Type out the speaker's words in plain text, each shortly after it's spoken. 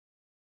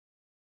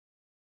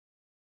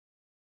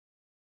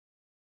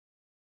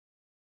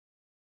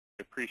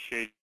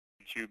appreciate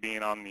you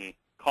being on the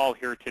call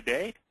here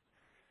today.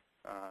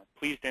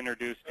 Pleased to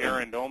introduce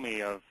Darren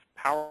Domi of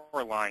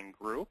Powerline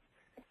Group.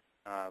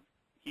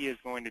 He is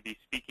going to be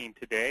speaking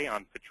today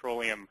on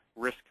petroleum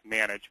risk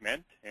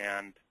management,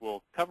 and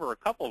we'll cover a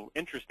couple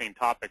interesting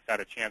topics. I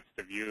had a chance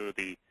to view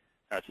the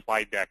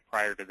slide deck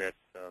prior to this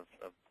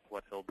of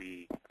what he'll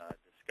be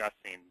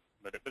discussing,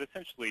 but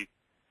essentially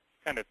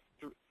kind of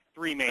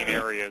three main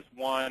areas.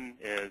 One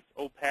is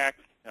OPEC,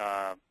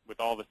 with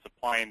all the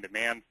supply and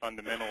demand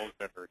fundamentals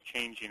that are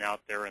changing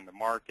out there in the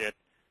market.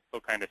 He'll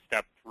kind of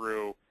step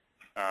through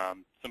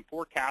some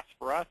forecasts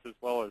for us, as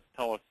well as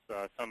tell us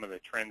some of the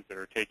trends that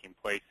are taking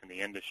place in the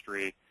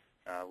industry.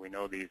 We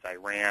know these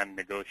Iran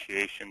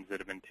negotiations that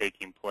have been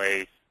taking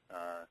place,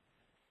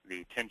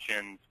 the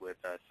tensions with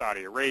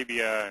Saudi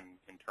Arabia and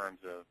in terms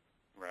of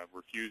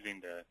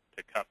refusing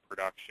to cut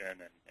production,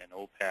 and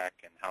OPEC,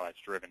 and how that's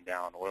driven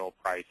down oil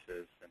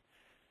prices and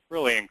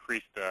really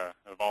increased the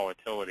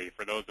volatility.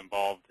 For those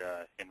involved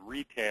in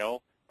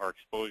retail or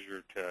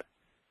exposure to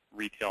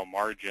retail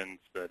margins,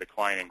 the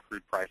decline in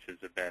crude prices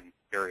have been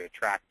very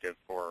attractive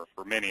for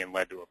many and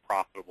led to a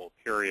profitable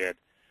period.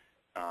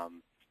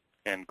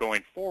 And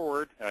going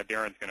forward,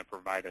 Darren's going to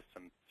provide us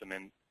some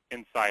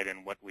insight in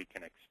what we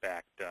can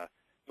expect.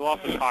 We'll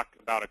also talk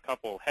about a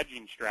couple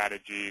hedging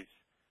strategies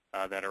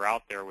that are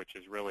out there, which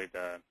is really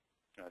the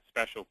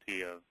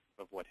specialty of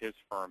what his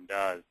firm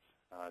does.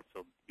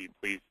 So be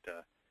pleased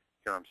to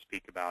hear him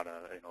speak about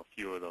a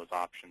few of those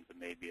options that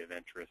may be of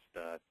interest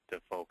to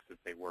folks as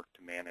they work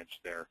to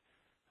manage their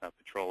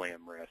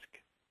petroleum risk.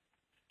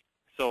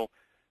 So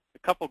a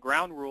couple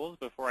ground rules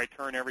before I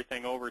turn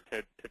everything over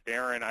to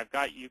Darren. I've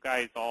got you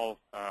guys all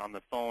on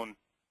the phone.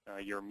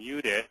 You're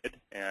muted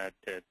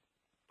to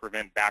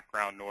prevent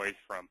background noise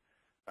from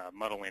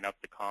muddling up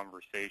the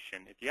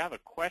conversation. If you have a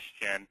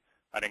question,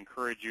 I'd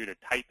encourage you to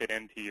type it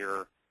into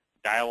your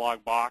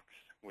dialog box,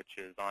 which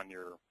is on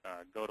your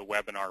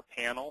GoToWebinar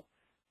panel.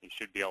 You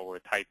should be able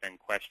to type in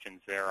questions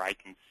there. I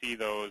can see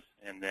those,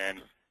 and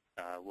then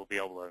we'll be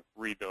able to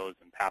read those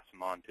and pass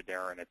them on to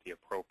Darren at the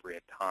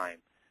appropriate time.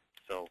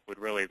 So we'd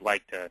really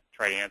like to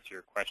try to answer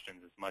your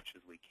questions as much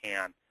as we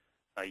can.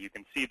 You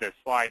can see the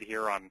slide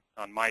here on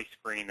my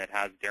screen that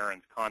has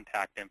Darren's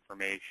contact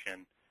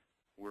information.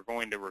 We're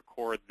going to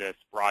record this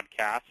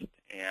broadcast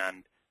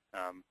and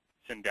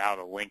send out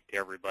a link to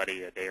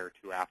everybody a day or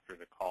two after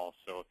the call.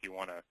 So if you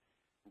want to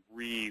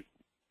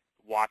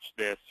re-watch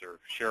this or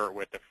share it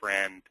with a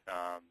friend,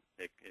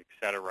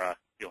 etc.,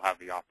 you'll have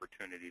the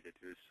opportunity to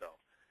do so.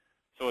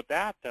 So with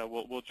that,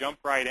 we'll jump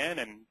right in.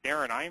 And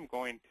Darren, I am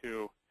going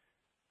to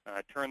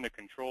turn the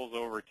controls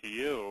over to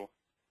you.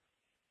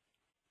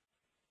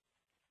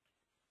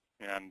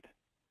 And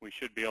we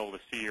should be able to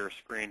see your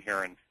screen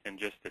here in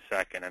just a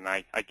second. And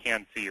I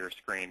can see your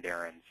screen,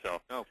 Darren.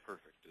 So. Oh,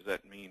 perfect. Does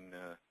that mean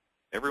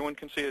everyone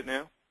can see it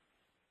now?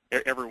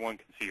 Everyone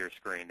can see your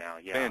screen now,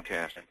 yeah.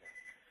 Fantastic.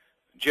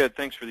 Jed,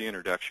 thanks for the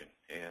introduction.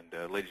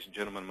 And ladies and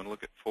gentlemen, I'm going to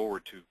look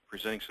forward to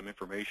presenting some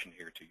information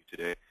here to you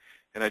today.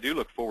 And I do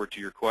look forward to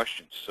your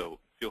questions, so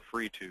feel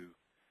free to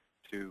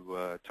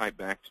type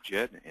back to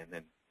Jed, and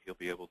then he'll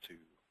be able to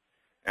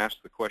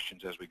ask the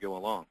questions as we go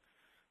along.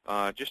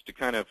 Just to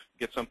kind of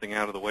get something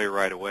out of the way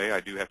right away,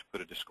 I do have to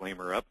put a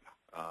disclaimer up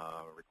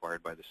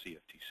required by the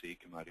CFTC,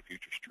 Commodity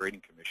Futures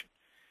Trading Commission.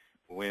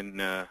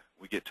 When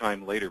we get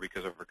time later,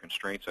 because of our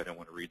constraints, I don't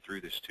want to read through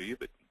this to you,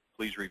 but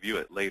please review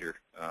it later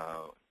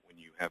when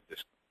you have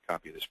this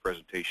copy of this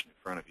presentation in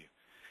front of you.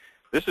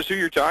 This is who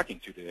you're talking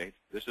to today.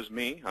 This is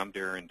me. I'm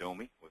Darren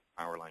Domi with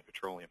Powerline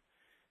Petroleum.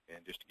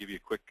 And just to give you a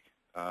quick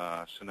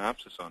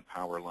synopsis on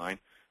Powerline,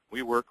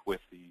 we work with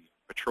the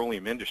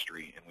petroleum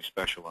industry, and we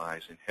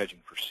specialize in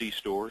hedging for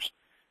C-stores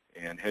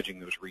and hedging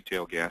those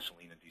retail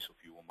gasoline and diesel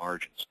fuel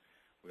margins.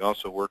 We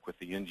also work with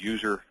the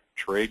end-user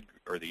trade,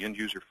 or the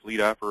end-user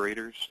fleet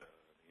operators,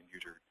 the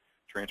end-user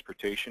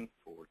transportation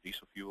for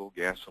diesel fuel,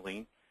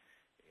 gasoline.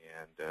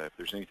 And if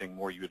there's anything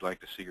more you would like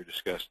to see or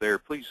discuss there,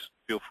 please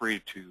feel free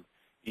to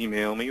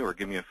email me or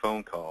give me a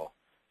phone call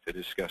to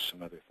discuss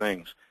some other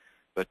things.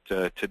 But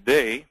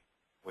today,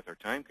 with our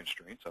time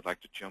constraints, I'd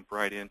like to jump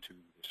right into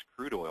this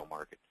crude oil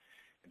market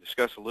and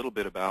discuss a little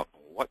bit about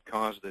what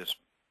caused this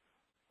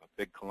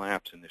big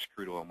collapse in this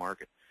crude oil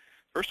market.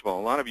 First of all,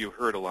 a lot of you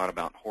heard a lot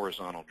about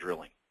horizontal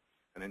drilling.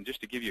 And then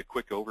just to give you a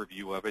quick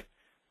overview of it,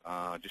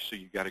 just so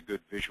you got a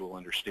good visual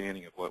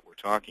understanding of what we're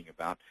talking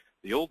about,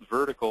 the old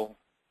vertical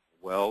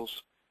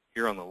wells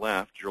here on the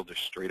left drill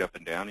just straight up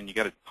and down, and you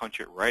got to punch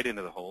it right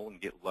into the hole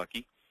and get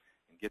lucky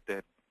and get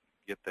that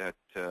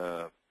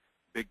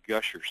big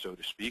gusher, so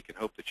to speak, and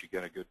hope that you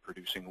got a good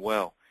producing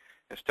well.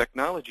 As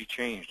technology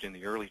changed in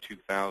the early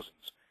 2000s,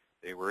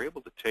 they were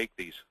able to take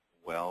these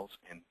wells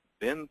and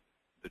bend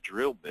the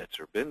drill bits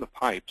or bend the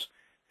pipes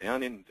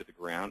down into the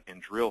ground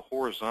and drill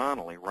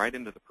horizontally right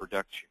into the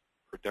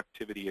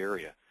productivity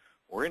area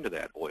or into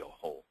that oil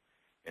hole.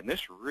 And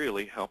this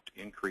really helped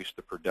increase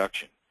the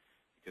production,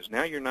 because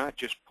now you're not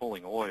just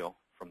pulling oil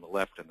from the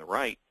left and the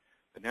right,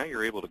 but now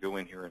you're able to go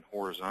in here and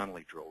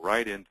horizontally drill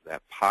right into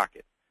that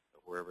pocket of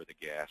wherever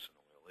the gas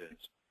and oil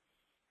is.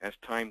 As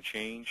time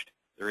changed,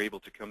 they're able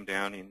to come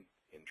down and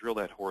drill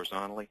that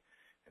horizontally,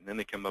 and then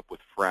they come up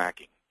with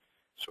fracking.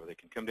 So they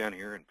can come down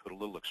here and put a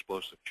little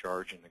explosive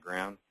charge in the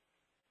ground,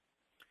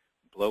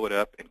 blow it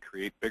up, and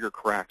create bigger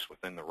cracks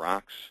within the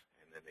rocks.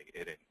 And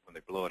then when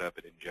they blow it up,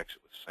 it injects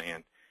it with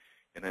sand,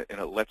 and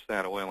it lets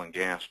that oil and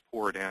gas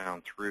pour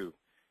down through,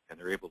 and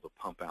they're able to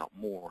pump out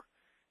more.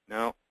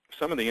 Now,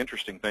 some of the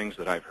interesting things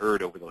that I've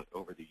heard over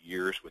the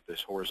years with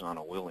this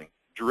horizontal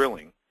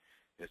drilling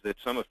is that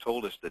some have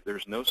told us that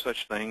there's no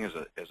such thing as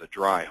a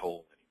dry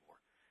hole anymore.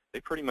 They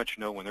pretty much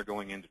know when they're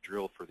going in to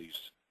drill for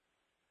these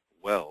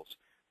wells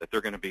that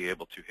they're going to be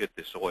able to hit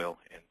this oil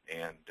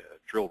and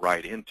drill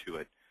right into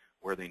it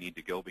where they need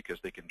to go, because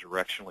they can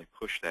directionally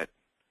push that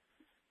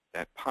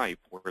pipe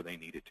where they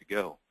need it to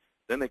go.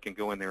 Then they can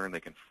go in there and they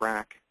can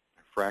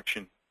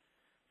fractionate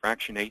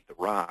the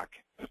rock,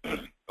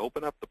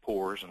 open up the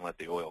pores, and let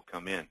the oil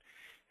come in.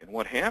 And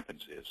what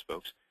happens is,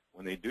 folks,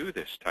 when they do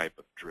this type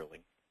of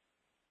drilling,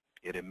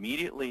 it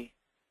immediately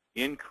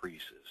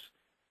increases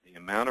the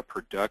amount of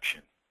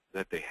production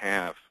that they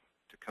have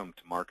to come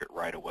to market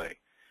right away.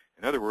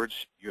 In other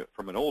words,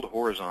 from an old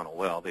horizontal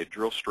well, they'd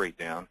drill straight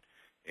down,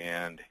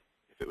 and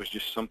if it was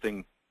just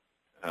something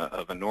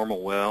of a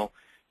normal well,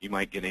 you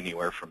might get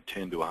anywhere from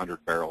 10 to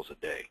 100 barrels a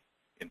day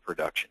in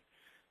production.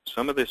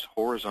 Some of this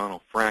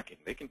horizontal fracking,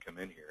 they can come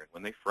in here, and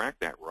when they frack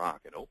that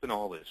rock and open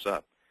all this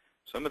up,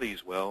 some of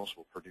these wells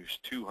will produce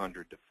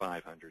 200 to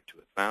 500 to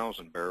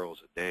 1,000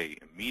 barrels a day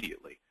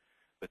immediately,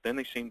 but then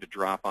they seem to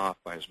drop off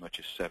by as much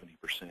as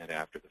 70%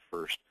 after the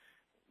first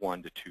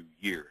 1 to 2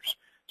 years.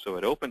 So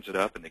it opens it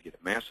up, and they get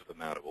a massive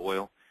amount of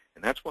oil,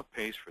 and that's what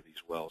pays for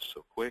these wells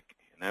so quick,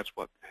 and that's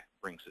what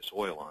brings this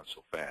oil on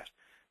so fast.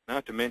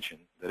 Not to mention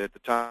that at the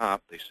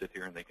top, they sit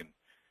here and they can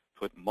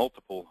put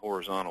multiple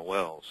horizontal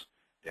wells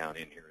down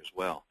in here as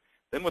well.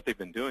 Then what they've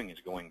been doing is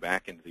going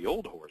back into the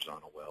old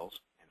horizontal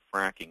wells and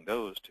fracking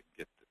those to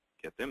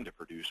get them to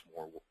produce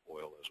more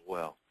oil as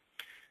well.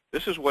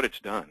 This is what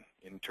it's done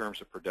in terms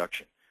of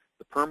production.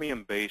 The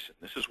Permian Basin,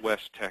 this is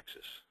West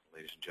Texas,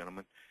 ladies and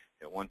gentlemen.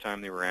 At one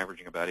time, they were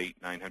averaging about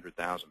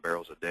 900,000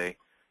 barrels a day.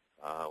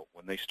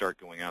 When they start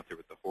going out there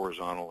with the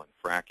horizontal and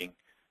fracking,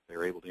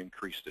 they're able to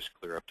increase this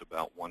clear up to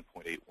about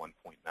 1.8, 1.9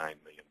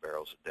 million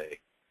barrels a day.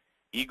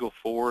 Eagle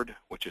Ford,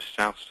 which is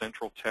south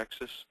central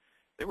Texas,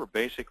 they were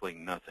basically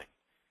nothing.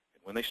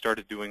 And when they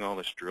started doing all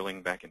this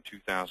drilling back in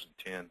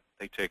 2010,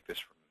 they take this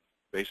from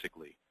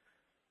basically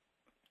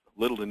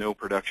little to no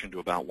production to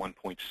about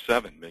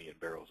 1.7 million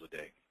barrels a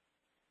day.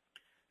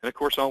 And of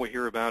course, all we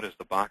hear about is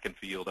the Bakken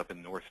field up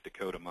in North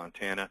Dakota,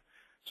 Montana,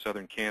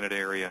 southern Canada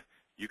area.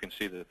 You can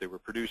see that they were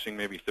producing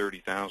maybe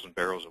 30,000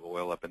 barrels of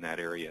oil up in that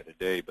area a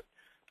day. But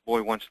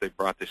boy, once they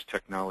brought this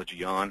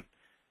technology on,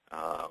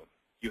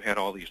 you had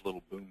all these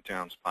little boom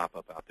towns pop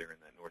up out there in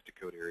that North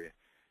Dakota area,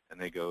 and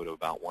they go to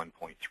about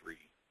 1.3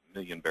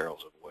 million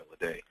barrels of oil a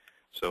day.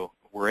 So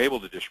we're able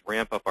to just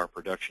ramp up our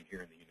production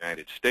here in the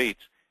United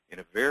States in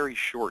a very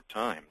short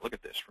time. Look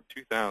at this, from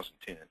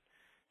 2010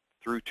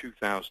 through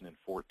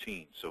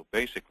 2014. So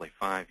basically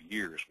 5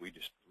 years, we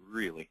just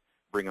really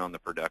bring on the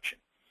production.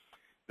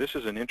 This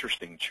is an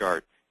interesting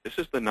chart. This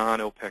is the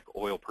non-OPEC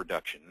oil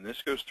production, and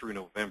this goes through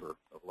November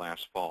of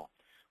last fall.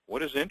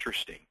 What is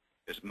interesting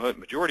is the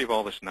majority of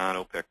all this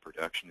non-OPEC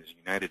production is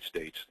the United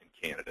States and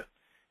Canada,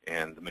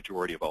 and the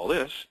majority of all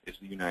this is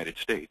the United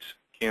States.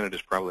 Canada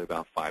is probably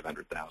about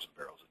 500,000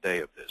 barrels a day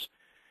of this.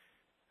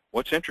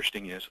 What's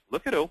interesting is,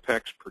 look at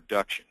OPEC's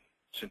production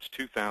since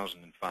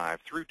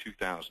 2005 through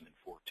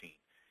 2014.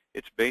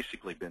 It's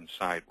basically been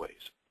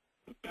sideways.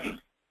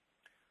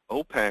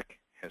 OPEC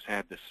has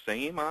had the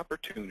same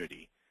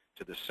opportunity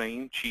to the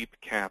same cheap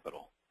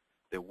capital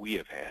that we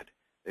have had.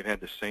 They've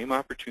had the same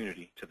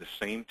opportunity to the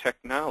same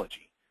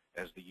technology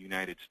as the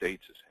United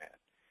States has had.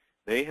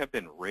 They have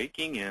been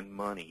raking in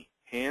money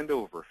hand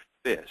over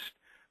fist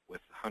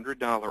with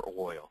 $100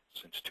 oil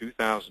since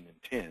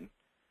 2010,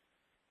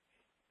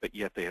 but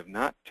yet they have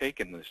not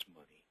taken this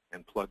money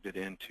and plugged it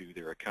into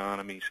their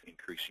economies,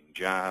 increasing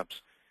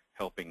jobs,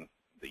 helping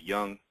the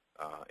young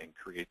and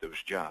create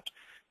those jobs.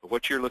 But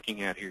what you're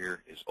looking at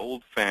here is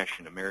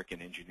old-fashioned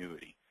American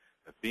ingenuity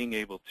of being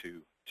able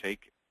to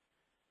take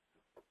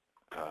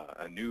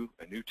a new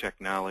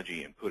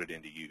technology and put it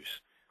into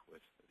use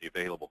with the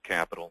available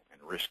capital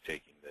and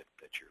risk-taking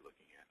that you're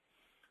looking at.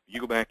 You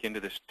go back into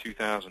this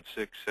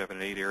 2006, 7,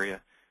 and 8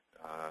 area,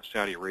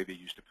 Saudi Arabia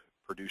used to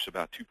produce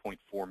about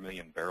 2.4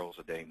 million barrels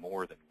a day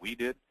more than we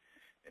did.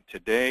 And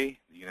today,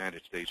 the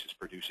United States is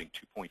producing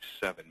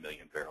 2.7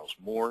 million barrels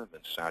more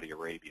than Saudi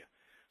Arabia.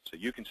 So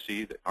you can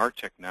see that our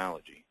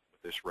technology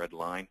with this red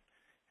line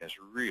has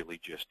really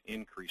just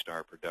increased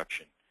our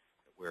production,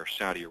 where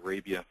Saudi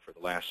Arabia for the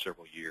last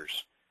several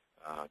years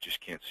just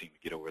can't seem to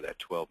get over that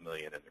 12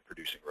 million, and they're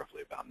producing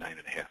roughly about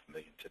 9.5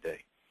 million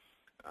today.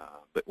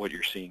 But what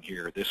you're seeing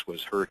here, this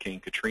was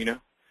Hurricane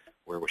Katrina,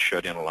 where we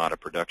shut in a lot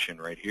of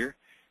production right here.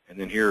 And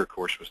then here, of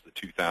course, was the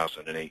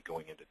 2008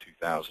 going into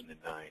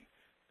 2009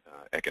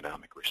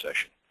 economic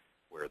recession,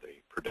 where the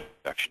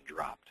production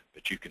dropped.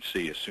 But you can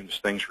see as soon as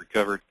things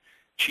recovered,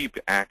 cheap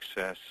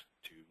access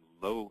to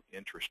low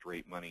interest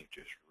rate money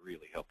just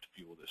really helped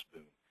fuel this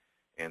boom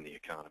and the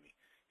economy.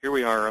 Here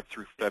we are up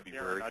through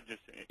February. Darren,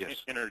 I'll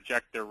just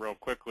interject there real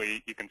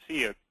quickly. You can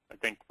see it, I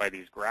think, by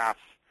these graphs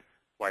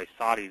why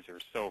Saudis are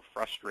so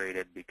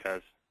frustrated,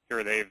 because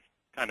here they've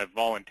kind of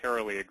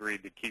voluntarily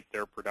agreed to keep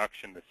their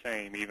production the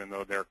same, even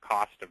though their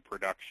cost of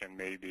production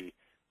may be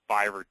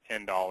 $5 or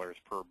 $10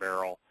 per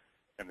barrel,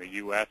 and the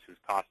U.S., whose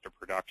cost of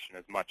production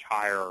is much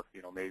higher,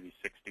 maybe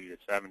 $60 to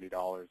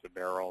 $70 a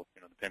barrel,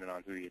 depending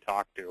on who you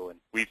talk to. And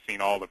we've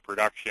seen all the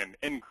production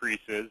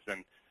increases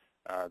and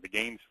the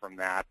gains from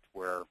that,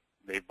 where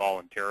they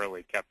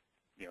voluntarily kept,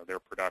 their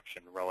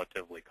production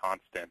relatively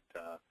constant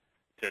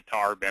to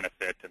our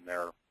benefit and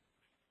their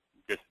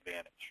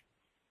disadvantage.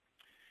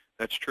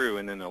 That's true,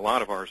 and then a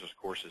lot of ours, of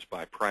course, is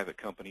by private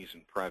companies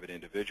and private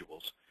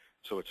individuals,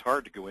 so it's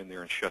hard to go in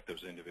there and shut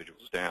those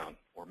individuals down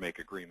or make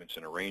agreements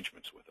and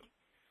arrangements with them.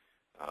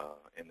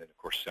 And then, of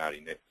course,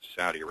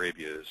 Saudi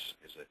Arabia is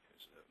the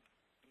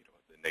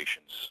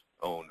nation's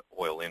own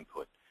oil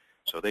input,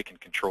 so they can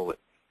control it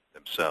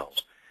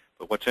themselves.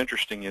 But what's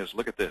interesting is,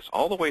 look at this.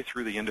 All the way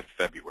through the end of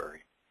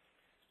February,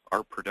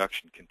 our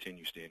production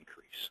continues to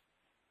increase.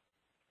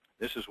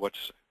 This is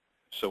what's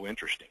so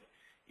interesting.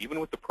 Even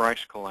with the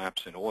price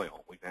collapse in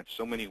oil, we've had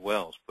so many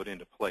wells put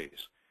into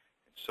place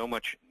and so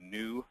much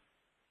new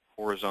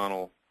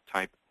horizontal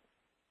type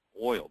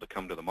oil to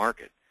come to the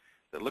market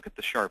that look at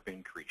the sharp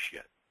increase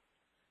yet.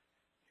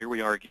 Here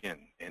we are again,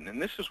 and then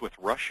this is with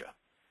Russia.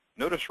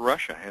 Notice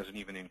Russia hasn't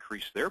even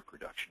increased their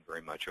production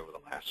very much over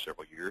the last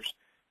several years,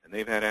 and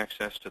they've had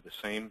access to the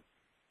same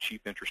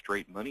cheap interest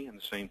rate money and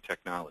the same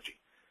technology.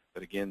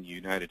 But again, the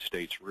United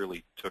States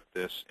really took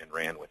this and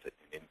ran with it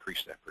and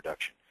increased that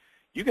production.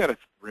 You got to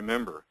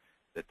remember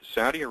that the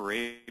Saudi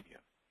Arabia,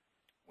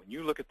 when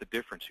you look at the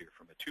difference here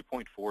from a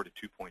 2.4 to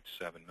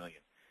 2.7 million,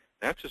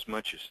 that's as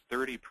much as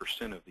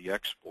 30% of the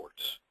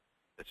exports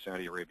that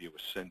Saudi Arabia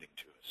was sending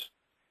to us.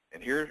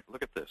 And here,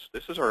 look at this.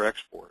 This is our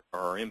export, or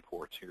our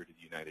imports here to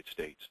the United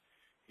States.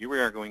 Here we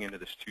are going into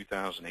this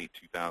 2008,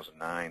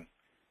 2009,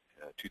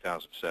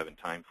 2007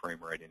 time frame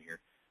right in here.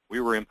 We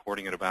were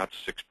importing at about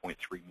 6.3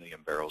 million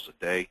barrels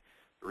a day.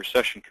 The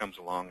recession comes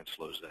along and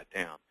slows that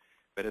down.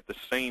 But at the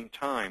same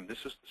time,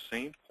 this is the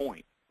same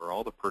point where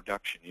all the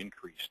production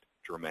increased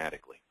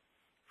dramatically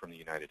from the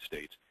United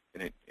States.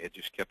 And it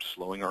just kept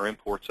slowing our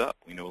imports up.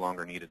 We no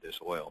longer needed this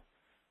oil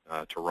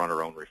to run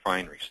our own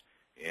refineries.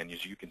 And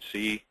as you can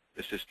see,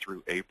 this is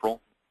through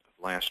April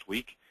of last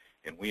week,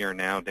 and we are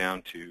now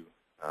down to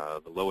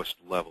the lowest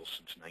level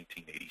since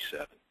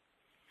 1987,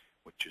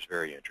 which is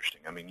very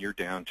interesting. I mean, you're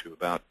down to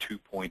about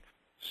 2.6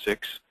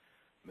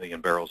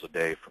 million barrels a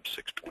day from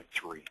 6.3.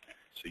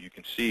 So you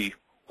can see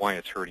why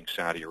it's hurting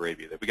Saudi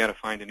Arabia, that we got to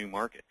find a new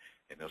market.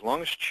 And as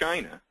long as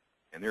China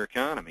and their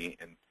economy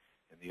and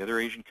the other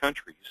Asian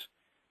countries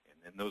and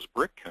then those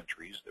BRIC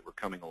countries that were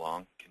coming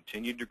along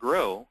continued to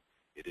grow,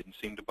 it didn't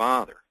seem to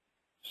bother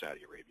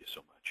Saudi Arabia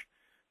so much.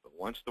 But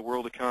once the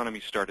world economy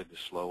started to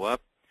slow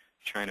up,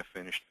 China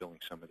finished filling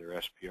some of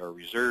their SPR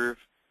reserve,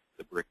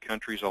 the BRIC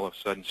countries all of a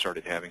sudden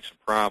started having some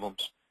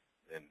problems,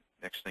 then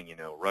next thing you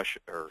know, Russia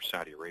or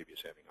Saudi Arabia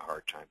is having a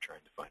hard time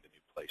trying to find a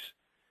new place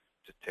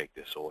to take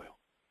this oil.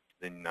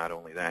 Then not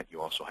only that, you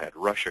also had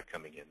Russia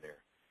coming in there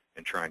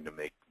and trying to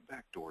make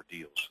backdoor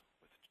deals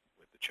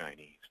with the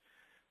Chinese.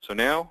 So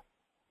now,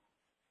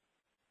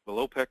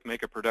 will OPEC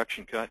make a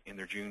production cut in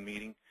their June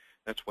meeting?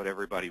 That's what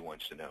everybody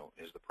wants to know.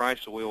 Is the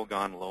price of oil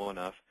gone low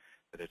enough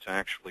that it's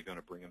actually going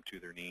to bring them to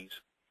their knees?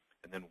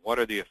 And then what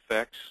are the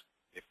effects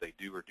if they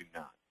do or do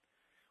not?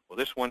 Well,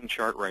 this one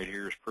chart right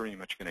here is pretty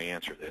much going to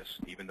answer this,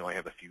 even though I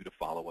have a few to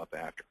follow up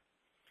after.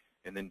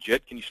 And then,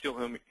 Jed, can you still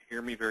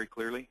hear me very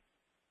clearly?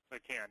 I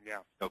can, yeah.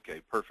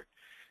 Okay, perfect.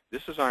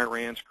 This is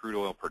Iran's crude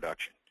oil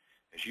production.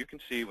 As you can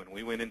see, when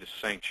we went into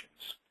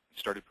sanctions and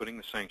started putting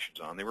the sanctions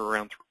on, they were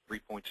around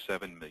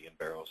 3.7 million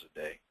barrels a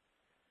day.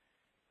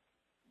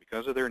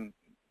 Because of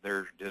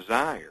their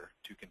desire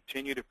to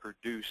continue to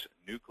produce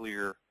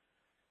nuclear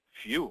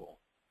fuel,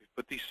 we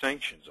put these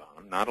sanctions on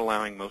them, not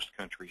allowing most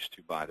countries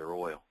to buy their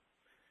oil.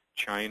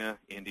 China,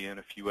 India, and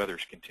a few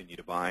others continue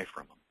to buy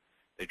from them.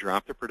 They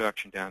drop the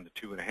production down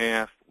to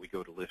 2.5. We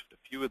go to lift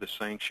a few of the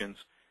sanctions.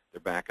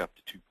 They're back up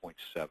to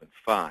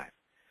 2.75.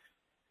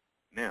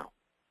 Now,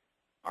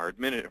 our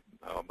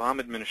Obama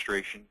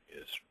administration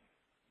is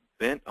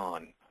bent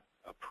on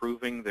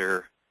approving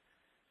their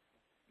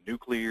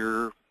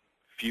nuclear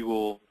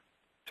fuel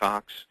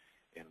talks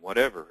and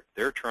whatever.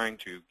 They're trying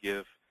to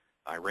give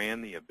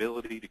Iran the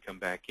ability to come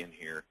back in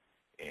here,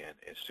 and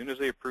as soon as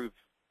they approve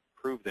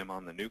them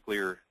on the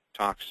nuclear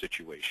talks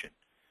situation,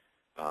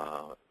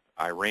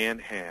 Iran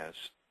has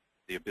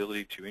the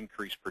ability to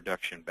increase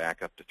production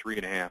back up to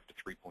 3.5 to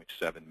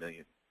 3.7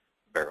 million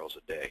barrels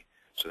a day.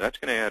 So that's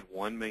going to add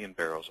 1 million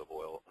barrels of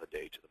oil a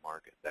day to the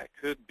market. That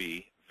could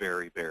be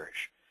very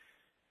bearish.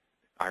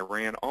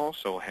 Iran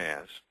also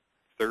has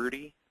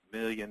 30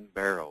 million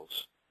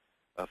barrels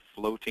of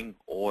floating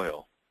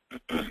oil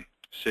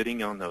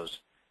sitting on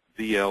those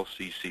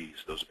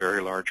VLCCs, those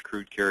very large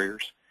crude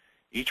carriers.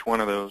 Each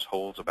one of those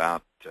holds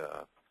about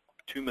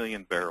 2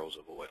 million barrels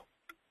of oil.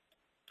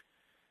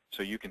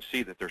 So you can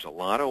see that there's a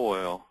lot of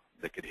oil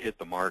that could hit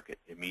the market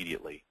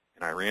immediately,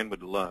 and Iran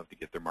would love to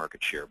get their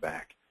market share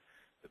back.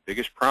 The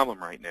biggest problem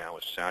right now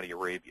is Saudi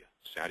Arabia.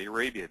 Saudi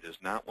Arabia does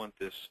not want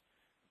this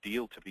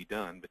deal to be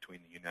done between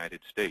the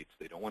United States.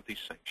 They don't want these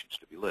sanctions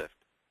to be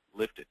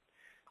lifted.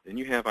 Then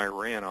you have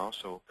Iran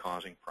also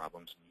causing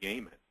problems in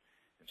Yemen,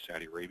 and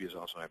Saudi Arabia is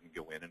also having to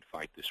go in and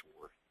fight this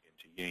war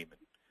into Yemen.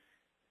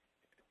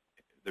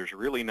 There's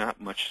really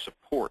not much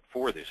support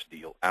for this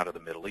deal out of the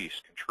Middle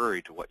East,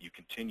 contrary to what you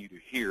continue to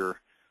hear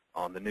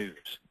on the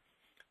news.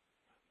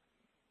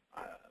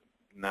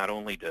 Not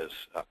only does,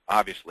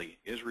 obviously,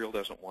 Israel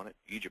doesn't want it,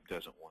 Egypt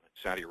doesn't want it,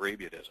 Saudi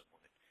Arabia doesn't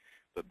want it,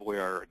 but boy,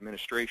 our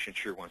administration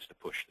sure wants to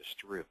push this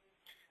through.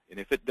 And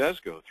if it does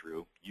go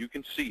through, you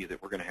can see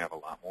that we're going to have a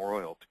lot more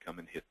oil to come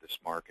and hit this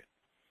market.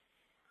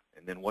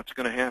 And then what's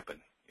going to happen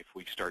if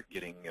we start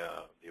getting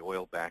the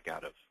oil back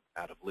out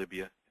of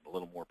Libya and a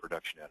little more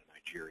production out of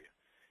Nigeria?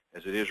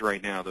 As it is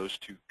right now, those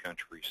two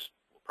countries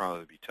will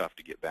probably be tough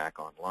to get back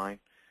online,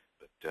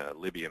 but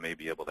Libya may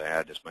be able to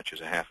add as much as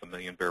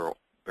 500,000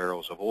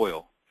 barrels of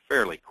oil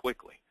fairly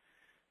quickly.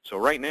 So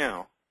right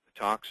now, the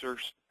talks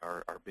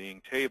are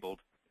being tabled,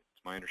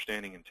 it's my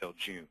understanding, until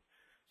June.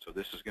 So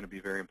this is going to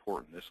be very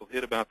important. This will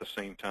hit about the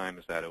same time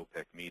as that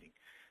OPEC meeting.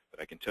 But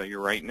I can tell you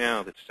right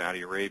now that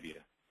Saudi Arabia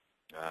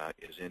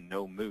is in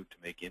no mood to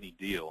make any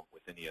deal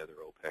with any other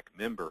OPEC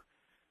member,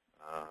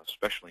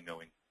 especially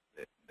knowing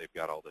that they've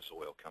got all this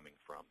oil coming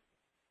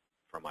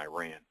from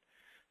Iran.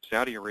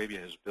 Saudi Arabia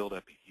has built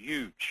up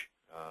huge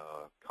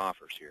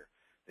coffers here.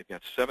 They've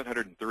got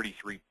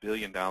 $733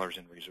 billion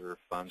in reserve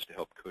funds to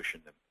help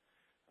cushion them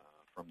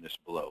from this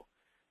blow.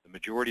 The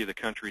majority of the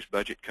country's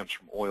budget comes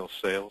from oil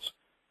sales.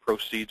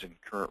 Proceeds in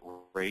current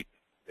rate,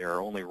 they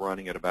are only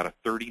running at about a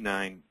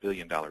 $39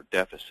 billion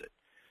deficit.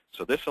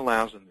 So this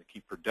allows them to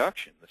keep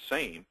production the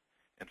same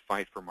and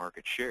fight for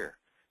market share.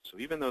 So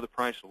even though the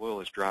price of oil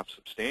has dropped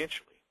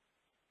substantially,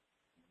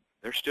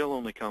 they're still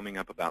only coming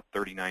up about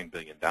 $39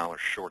 billion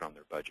short on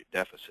their budget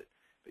deficit.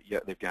 But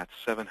yet they've got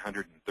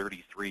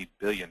 $733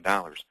 billion,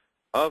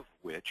 of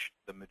which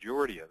the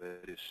majority of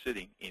it is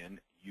sitting in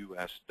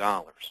U.S.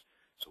 dollars.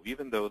 So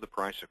even though the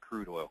price of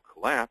crude oil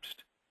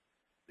collapsed,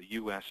 the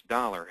U.S.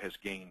 dollar has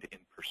gained in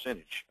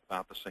percentage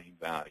about the same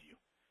value,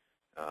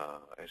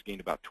 has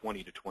gained about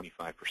 20 to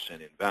 25%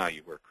 in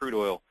value, where crude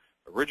oil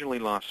originally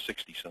lost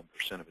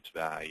 60-some% of its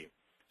value,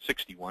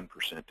 61%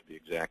 to be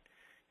exact,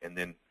 and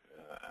then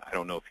I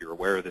don't know if you're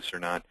aware of this or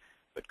not,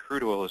 but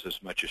crude oil is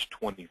as much as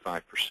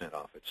 25%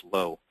 off its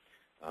low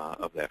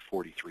of that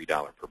 $43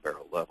 per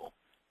barrel level.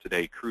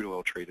 Today, crude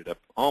oil traded up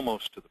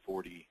almost to the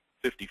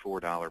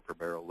 $54 per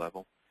barrel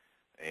level,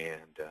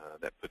 and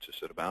that puts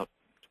us at about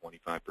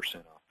 25%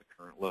 off the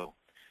current low.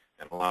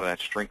 And a lot of that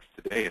strength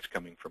today is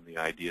coming from the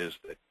ideas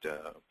that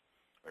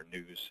are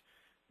news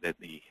that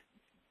the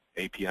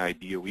API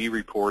DOE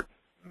report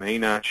may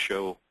not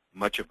show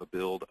much of a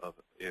build of,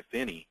 if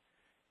any,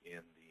 in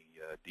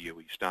the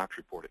DOE stocks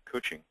report at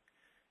Cushing,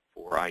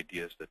 for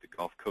ideas that the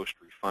Gulf Coast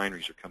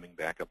refineries are coming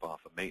back up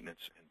off of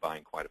maintenance and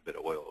buying quite a bit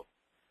of oil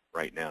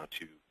right now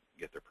to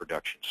get their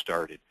production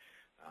started.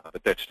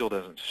 But that still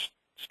doesn't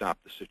stop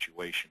the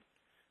situation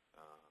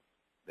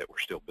that we're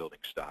still building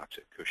stocks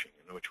at Cushing,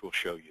 and which we'll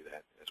show you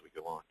that as we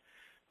go on.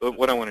 But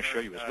what I want to show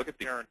you is look at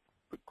the... Darren,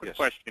 quick yes.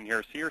 question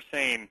here. So you're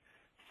saying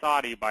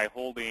Saudi, by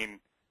holding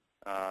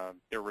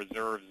their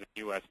reserves in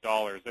U.S.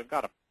 dollars, they've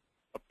got a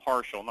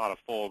partial, not a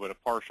full, but a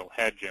partial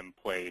hedge in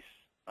place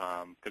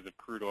because if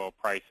crude oil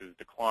prices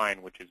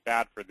decline, which is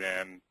bad for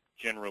them,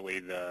 generally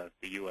the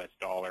U.S.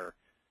 dollar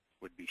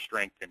would be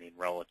strengthening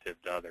relative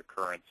to other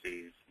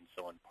currencies, and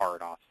so in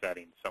part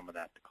offsetting some of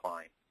that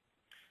decline.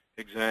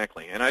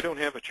 Exactly, and I don't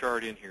have a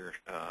chart in here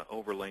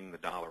overlaying the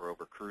dollar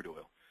over crude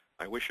oil.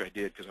 I wish I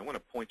did, because I want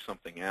to point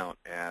something out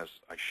as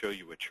I show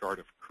you a chart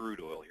of crude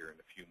oil here and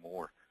a few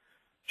more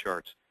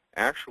charts.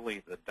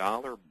 Actually, the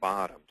dollar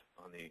bottomed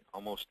on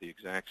almost the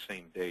exact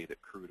same day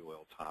that crude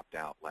oil topped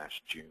out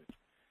last June,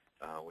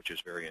 which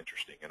is very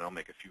interesting, and I'll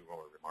make a few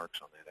more remarks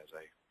on that as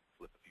I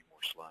flip a few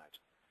more slides.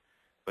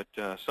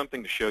 But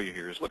something to show you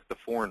here is look at the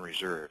foreign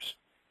reserves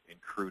in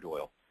crude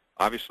oil.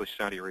 Obviously,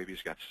 Saudi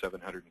Arabia's got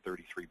 $733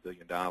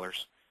 billion.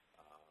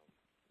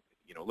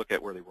 Look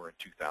at where they were in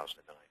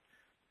 2009.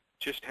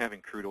 Just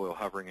having crude oil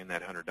hovering in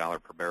that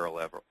 $100 per barrel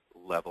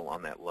level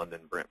on that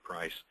London Brent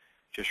price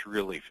just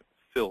really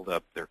filled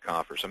up their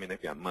coffers. I mean,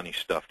 they've got money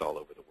stuffed all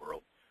over the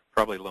world,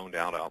 probably loaned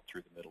out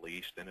through the Middle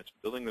East, and it's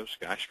building those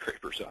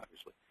skyscrapers,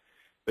 obviously.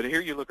 But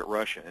here you look at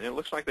Russia, and it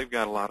looks like they've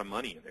got a lot of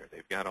money in there.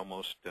 They've got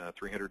almost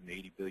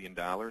 $380 billion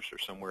or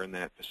somewhere in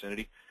that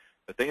vicinity,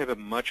 but they have a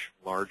much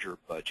larger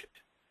budget.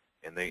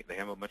 And they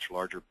have a much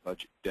larger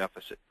budget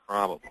deficit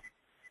probably.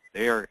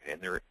 Their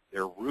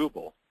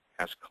ruble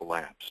has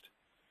collapsed.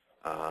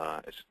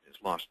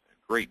 It's lost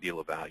a great deal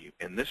of value,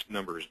 and this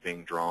number is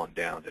being drawn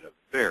down at a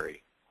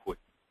very quick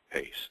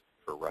pace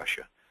for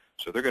Russia.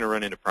 So they're going to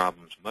run into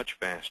problems much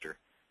faster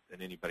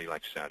than anybody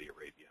like Saudi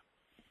Arabia.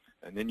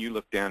 And then you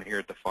look down here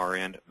at the far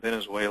end,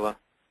 Venezuela.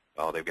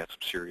 Oh, they've got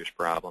some serious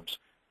problems.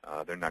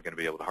 They're not going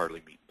to be able to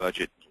hardly meet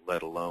budget,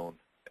 let alone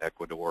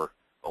Ecuador,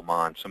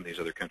 Oman. Some of these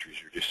other countries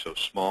are just so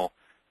small,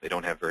 they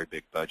don't have very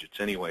big budgets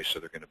anyway, so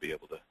they're going to be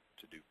able to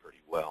do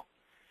pretty well.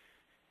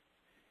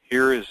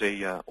 Here is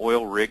a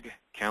oil rig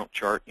count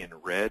chart in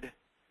red.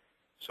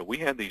 So we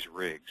had these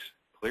rigs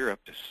clear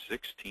up to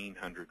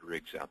 1,600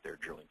 rigs out there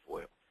drilling for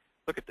oil.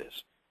 Look at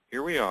this.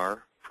 Here we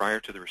are prior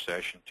to the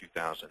recession,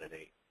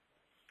 2008.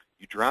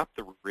 You drop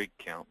the rig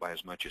count by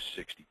as much as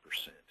 60%.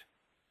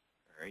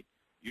 All right?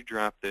 You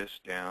drop this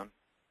down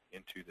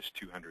into this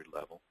 200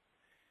 level.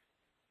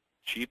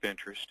 Cheap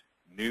interest,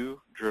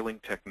 new drilling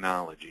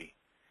technology,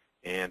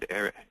 and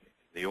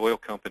the oil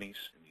companies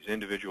and these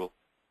individual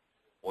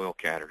oil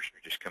catters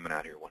are just coming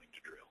out here wanting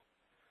to drill.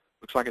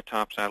 Looks like it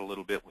tops out a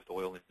little bit with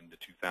oil into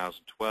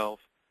 2012.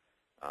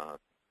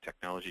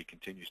 Technology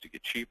continues to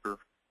get cheaper.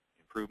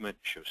 Improvement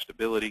shows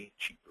stability,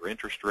 cheaper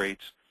interest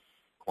rates,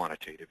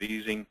 quantitative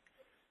easing.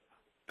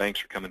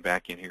 Banks are coming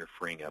back in here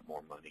freeing up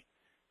more money.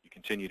 You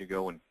continue to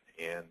go and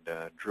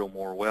drill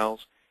more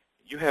wells.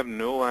 You have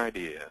no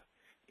idea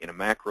in a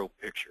macro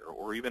picture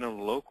or even a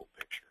local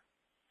picture.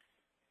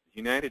 The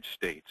United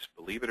States,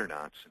 believe it or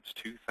not, since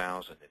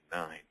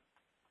 2009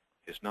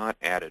 has not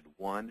added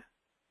one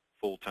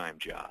full-time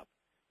job.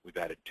 We've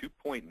added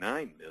 2.9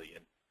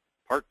 million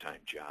part-time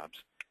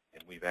jobs,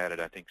 and we've added,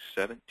 I think,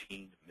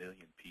 17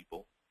 million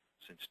people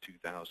since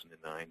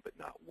 2009, but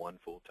not one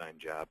full-time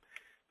job.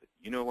 But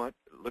you know what?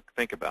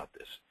 Think about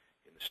this.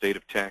 In the state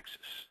of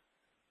Texas,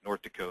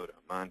 North Dakota,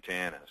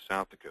 Montana,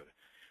 South Dakota,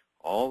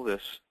 all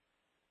this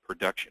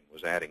production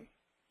was adding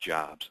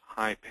jobs,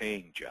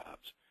 high-paying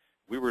jobs.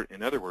 We were,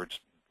 in other words,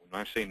 when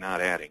I say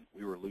not adding,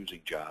 we were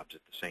losing jobs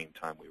at the same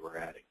time we were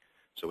adding.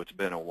 So it's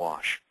been a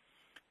wash.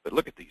 But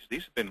look at these.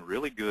 These have been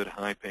really good,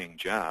 high-paying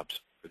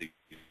jobs for these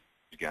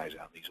guys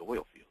out in these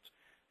oil fields.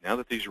 Now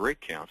that these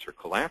rig counts are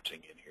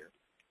collapsing in here,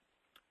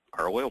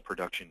 our oil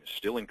production is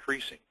still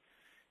increasing.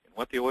 And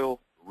what the oil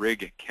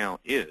rig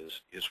count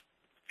is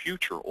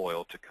future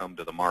oil to come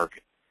to the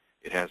market.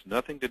 It has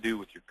nothing to do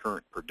with your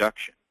current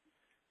production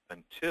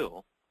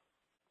until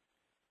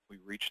we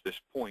reach this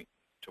point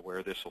to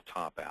where this will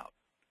top out.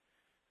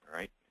 All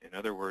right? In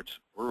other words,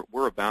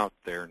 we're about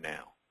there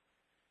now.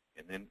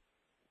 And then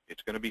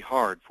it's going to be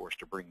hard for us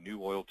to bring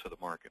new oil to the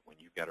market when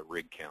you've got a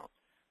rig count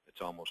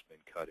that's almost been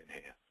cut in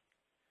half.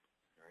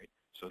 All right?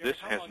 So this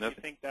has nothing. How long do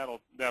you think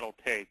that'll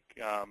take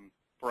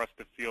for us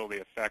to feel the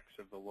effects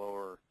of the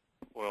lower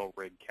oil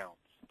rig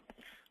counts?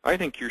 I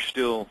think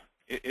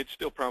it's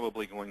still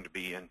probably going to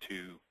be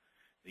into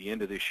the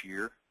end of this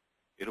year.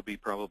 It'll be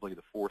probably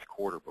the fourth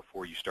quarter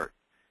before you start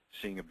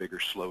seeing a bigger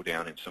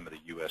slowdown in some of the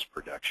U.S.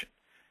 production.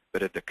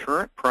 But at the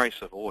current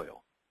price of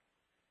oil,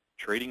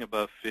 trading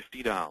above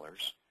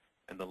 $50,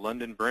 and the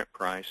London Brent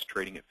price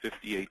trading at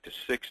 58 to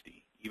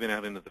 60, even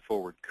out into the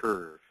forward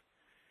curve,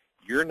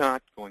 you're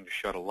not going to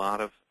shut a lot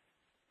of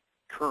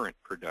current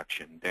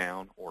production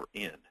down or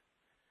in.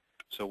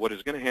 So what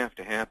is going to have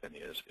to happen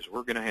is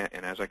we're going to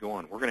and as I go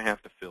on, we're going to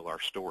have to fill our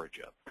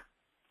storage up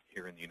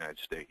here in the United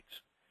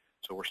States.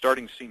 So we're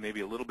starting to see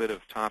maybe a little bit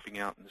of topping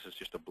out, and this is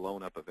just a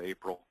blown up of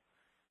April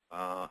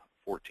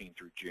 14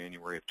 through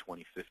January of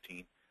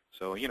 2015.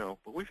 So,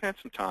 but we've had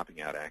some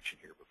topping out action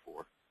here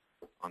before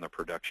on the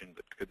production,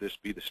 but could this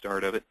be the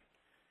start of it?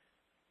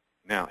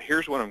 Now,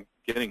 here's what I'm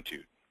getting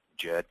to,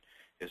 Jed,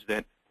 is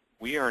that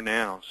we are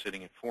now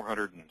sitting at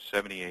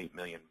 478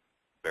 million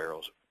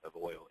barrels of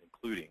oil,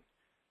 excluding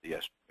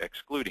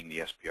the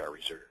SPR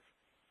reserve.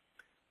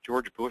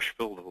 George Bush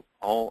filled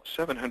all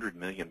 700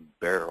 million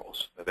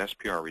barrels of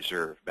SPR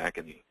reserve back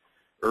in the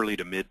early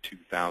to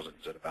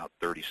mid-2000s at about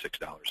 $36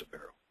 a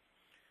barrel.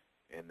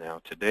 And now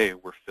today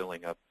we're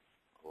filling up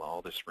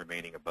all this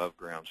remaining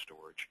above-ground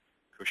storage,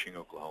 Cushing,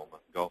 Oklahoma,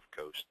 Gulf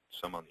Coast,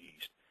 some on the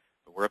east.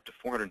 But we're up to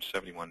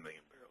 471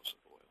 million barrels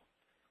of oil.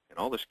 And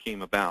all this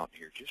came about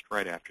here just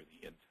right after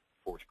the end,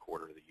 fourth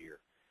quarter of the year.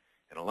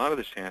 And a lot of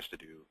this has to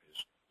do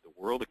is the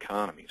world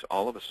economies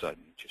all of a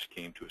sudden just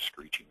came to a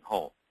screeching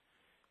halt.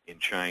 In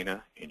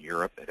China, in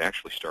Europe, it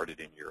actually started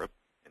in Europe,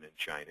 and in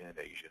China and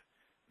Asia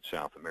and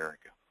South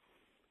America.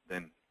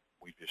 Then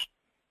we just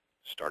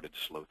started to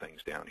slow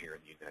things down here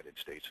in the United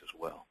States as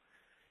well.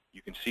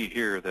 You can see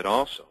here that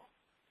also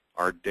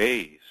our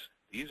days,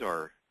 these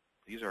are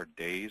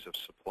days of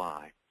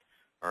supply,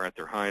 are at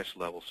their highest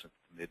level since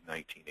the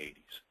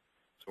mid-1980s.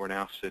 So we're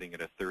now sitting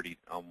at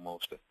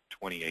almost a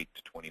 28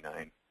 to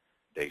 29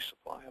 day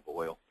supply of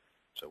oil.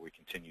 So we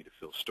continue to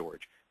fill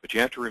storage. But you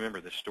have to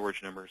remember this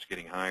storage number is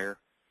getting higher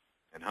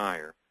and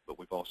higher, but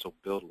we've also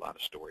built a lot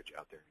of storage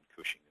out there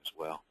in Cushing as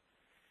well.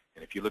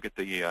 And if you look at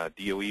the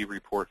DOE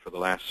report for the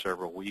last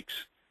several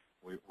weeks,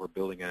 we're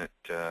building at,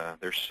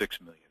 there's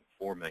 6 million,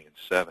 4 million,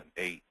 7,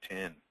 8,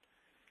 10.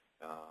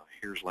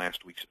 Here's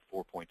last week's at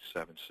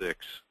 4.76.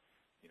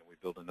 We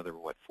built another,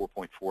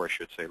 4.4, I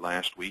should say,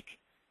 last week.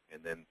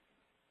 And then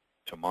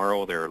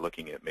tomorrow they're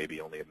looking at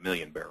maybe only a 1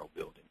 million barrel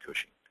build in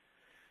Cushing.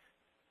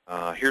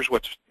 Here's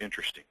what's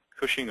interesting.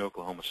 Cushing,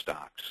 Oklahoma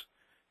stocks.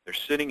 They're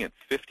sitting at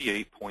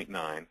 58.9.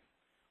 Let's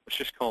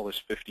just call this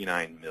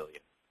 59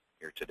 million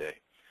here today.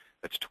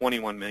 That's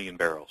 21 million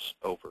barrels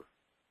over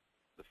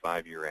the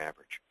 5-year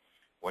average.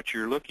 what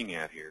you're looking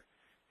at here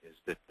is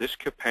that this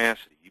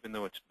capacity, even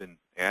though it's been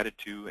added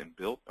to and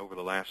built over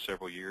the last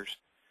several years,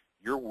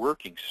 your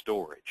working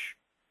storage,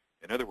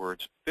 in other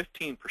words,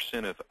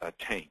 15% of a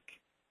tank,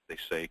 they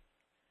say,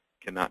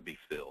 cannot be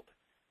filled.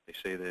 They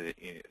say that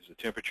as the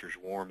temperature is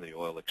warm, the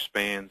oil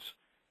expands,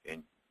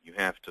 and you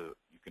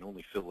can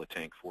only fill a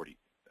tank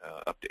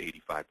up to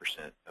 85%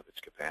 of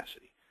its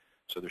capacity.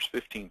 So there's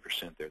 15%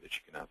 there that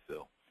you cannot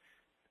fill.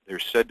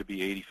 There's said to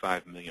be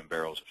 85 million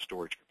barrels of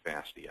storage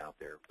capacity out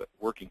there, but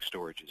working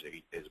storage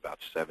is about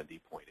 70.8.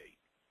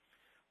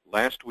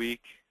 Last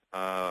week,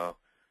 the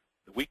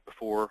week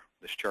before,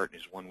 this chart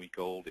is 1 week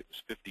old, it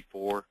was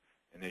 54,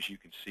 and as you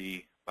can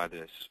see by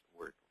this,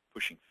 we're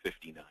pushing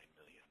 59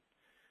 million.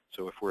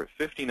 So if we're at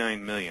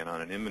 59 million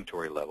on an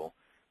inventory level,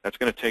 that's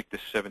going to take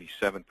this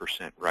 77%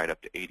 right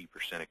up to 80%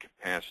 of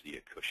capacity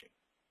at Cushing.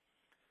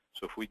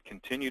 So if we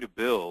continue to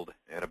build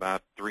at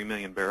about 3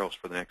 million barrels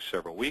for the next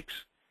several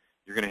weeks,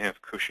 you're going to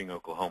have Cushing,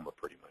 Oklahoma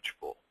pretty much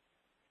full.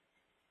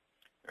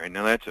 All right,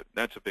 now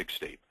that's a big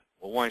statement.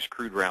 Well, why is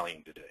crude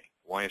rallying today?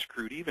 Why is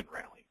crude even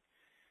rallying?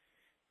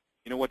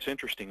 You know what's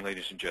interesting,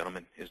 ladies and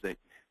gentlemen, is that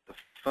the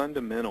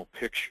fundamental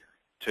picture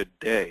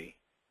today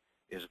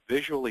is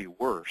visually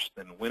worse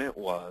than when it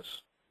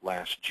was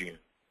last June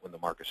when the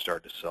market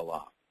started to sell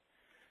off.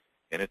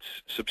 And it's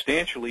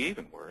substantially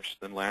even worse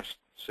than last,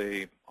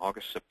 say,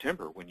 August,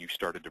 September when you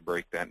started to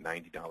break that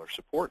 $90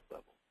 support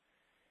level.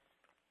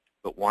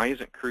 But why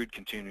isn't crude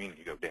continuing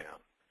to go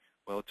down?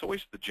 Well, it's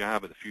always the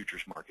job of the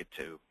futures market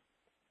to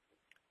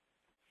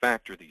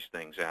factor these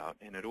things out,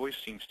 and it always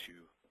seems to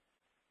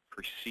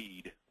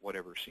precede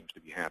whatever seems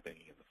to be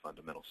happening in the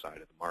fundamental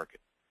side of the market.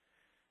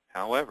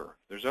 However,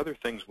 there's other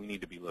things we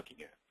need to be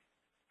looking at.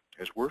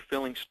 As we're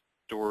filling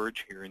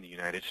storage here in the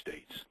United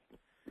States,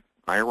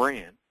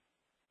 Iran,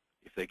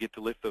 if they get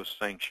to lift those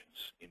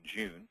sanctions in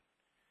June,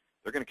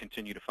 they're going to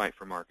continue to fight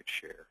for market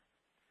share.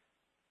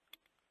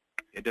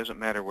 It doesn't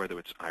matter whether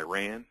it's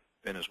Iran,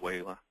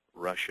 Venezuela,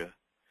 Russia,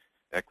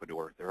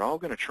 Ecuador. They're all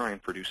going to try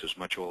and produce as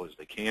much oil as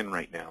they can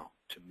right now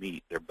to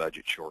meet their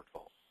budget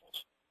shortfalls.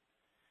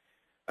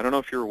 I don't know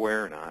if you're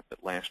aware or not,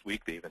 but last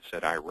week they even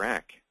said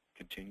Iraq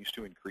continues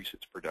to increase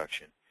its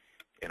production,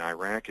 and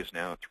Iraq is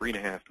now at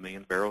 3.5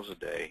 million barrels a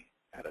day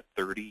at a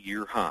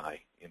 30-year high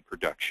in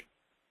production.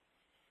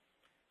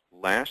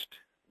 Last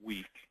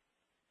week,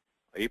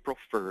 April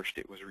 1st,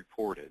 it was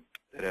reported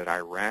that at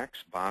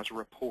Iraq's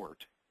Basra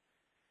port,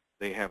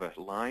 they have a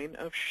line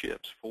of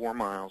ships 4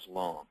 miles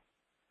long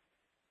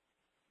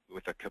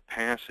with a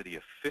capacity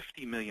of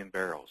 50 million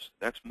barrels.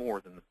 That's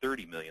more than the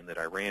 30 million that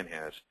Iran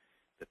has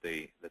that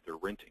they're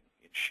renting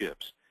in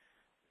ships.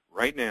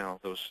 Right now,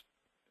 those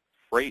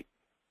freight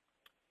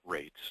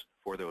rates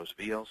for those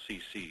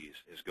VLCCs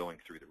is going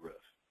through the roof.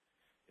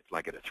 It's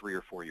like at a 3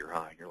 or 4 year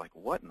high. And you're like,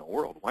 what in the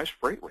world? Why is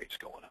freight rates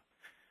going up?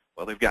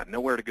 Well, they've got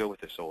nowhere to go with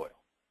this oil.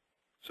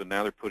 So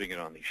now they're putting it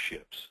on these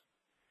ships.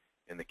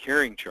 And the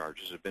carrying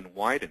charges have been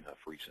wide enough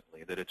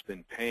recently that it's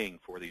been paying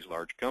for these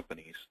large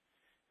companies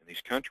in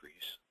these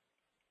countries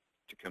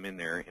to come in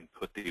there and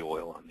put the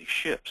oil on these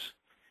ships.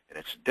 And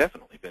it's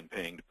definitely been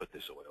paying to put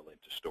this oil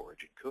into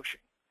storage in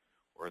Cushing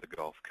or the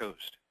Gulf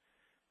Coast.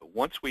 But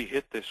once we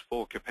hit this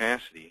full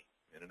capacity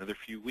in another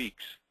few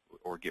weeks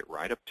or get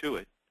right up to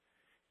it,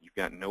 you've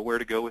got nowhere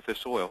to go with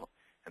this oil.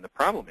 And the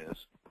problem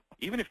is,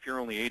 even if you're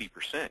only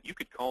 80%, you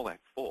could call that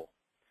full.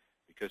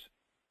 Because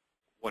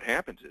what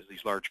happens is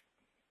these large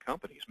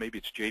companies, maybe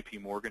it's J.P.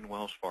 Morgan,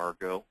 Wells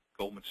Fargo,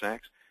 Goldman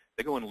Sachs,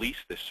 they go and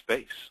lease this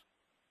space.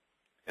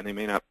 And they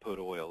may not put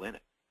oil in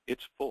it.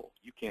 It's full.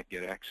 You can't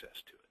get access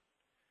to it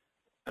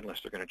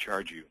unless they're going to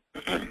charge you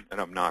an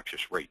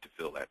obnoxious rate to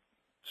fill that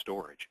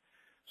storage.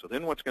 So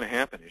then what's going to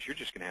happen is you're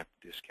just going to have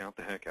to discount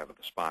the heck out of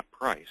the spot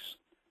price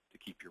to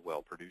keep your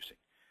well producing.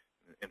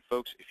 And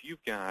folks, if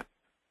you've got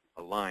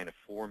a line of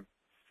 4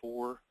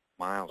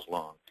 miles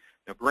long,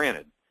 now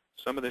granted,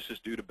 some of this is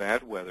due to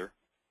bad weather.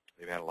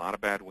 They've had a lot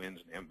of bad winds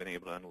and they haven't been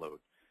able to unload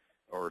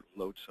or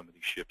load some of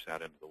these ships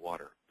out into the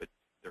water. But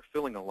they're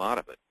filling a lot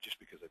of it just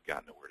because they've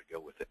got nowhere to go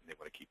with it and they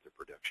want to keep their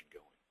production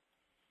going.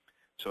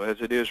 So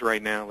as it is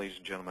right now, ladies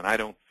and gentlemen, I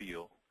don't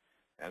feel,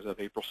 as of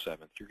April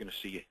 7th, you're going to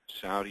see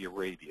Saudi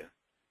Arabia,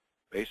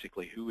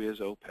 basically who is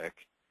OPEC,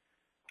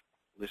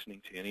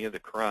 listening to any of the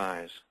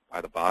cries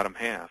by the bottom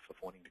half of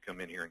wanting to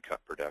come in here and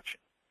cut production.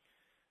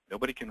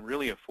 Nobody can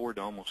really afford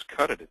to almost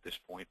cut it at this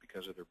point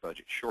because of their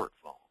budget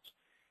shortfalls.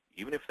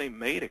 Even if they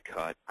made a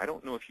cut, I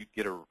don't know if you'd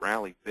get a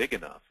rally big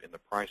enough in the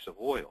price of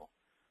oil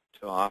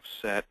to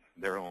offset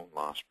their own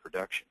lost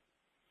production.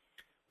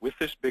 With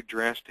this big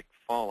drastic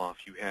fall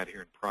off you had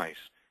here in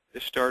price,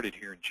 this started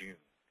here in June.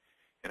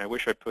 And I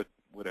wish I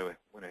went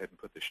ahead and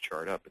put this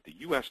chart up, but the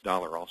U.S.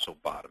 dollar also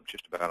bottomed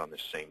just about on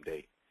this same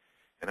date.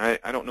 And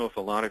I don't know if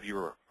a lot of you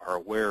are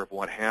aware of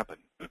what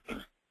happened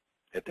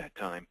at that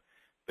time,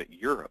 but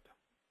Europe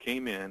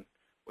came in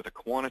with a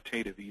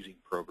quantitative easing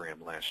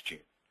program last June.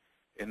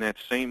 In that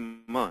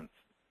same month,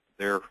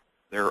 their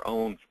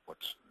own,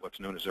 what's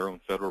known as their own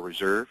Federal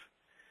Reserve,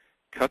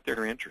 cut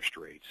their interest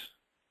rates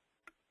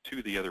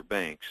to the other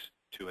banks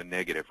to a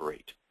negative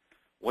rate.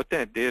 what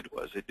that did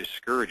was it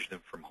discouraged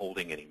them from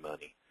holding any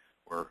money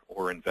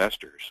or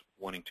investors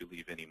wanting to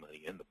leave any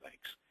money in the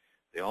banks.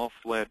 They all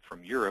fled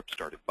from Europe,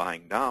 started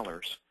buying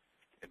dollars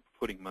and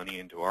putting money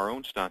into our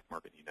own stock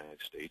market in the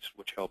United States,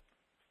 which helped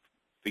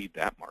feed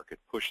that market,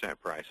 push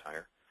that price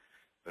higher.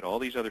 But all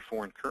these other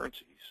foreign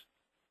currencies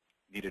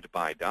needed to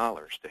buy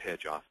dollars to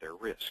hedge off their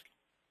risk.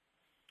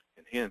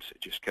 And hence,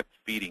 it just kept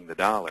feeding the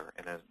dollar,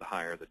 and as the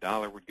higher the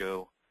dollar would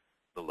go,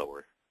 the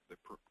lower the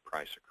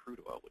price of crude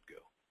oil would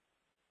go.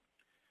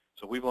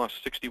 So we've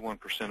lost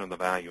 61% of the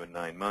value in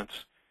 9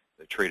 months.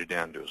 They traded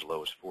down to as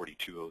low as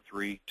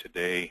 42.03.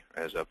 Today,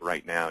 as of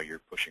right now,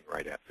 you're pushing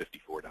right at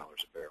 $54 a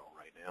barrel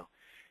right now.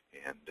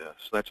 And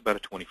so that's about a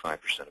 25%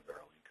 a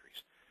barrel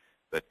increase.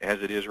 But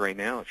as it is right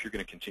now, if you're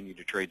going to continue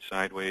to trade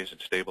sideways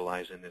and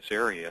stabilize in this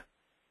area,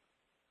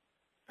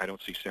 I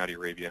don't see Saudi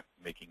Arabia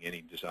making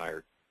any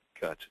desired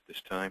cuts at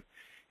this time.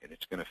 And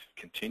it's going to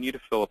continue to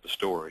fill up the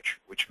storage,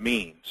 which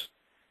means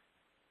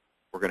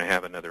we're going to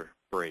have another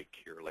break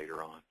here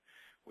later on,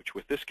 which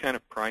with this kind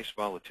of price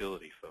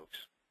volatility,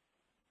 folks,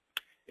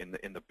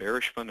 in the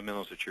bearish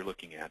fundamentals that you're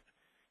looking at,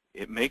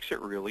 it makes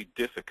it really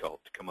difficult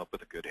to come up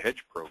with a good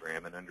hedge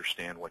program and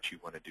understand what you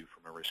want to do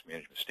from a risk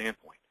management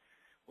standpoint.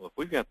 Well, if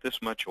we've got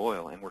this much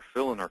oil and we're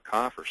filling our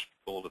coffers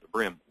full to the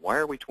brim, why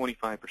are we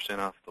 25%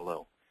 off the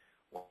low?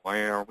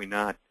 Why are we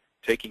not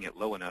taking it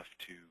low enough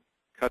to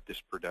cut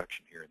this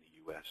production here in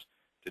the U.S.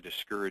 to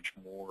discourage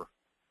more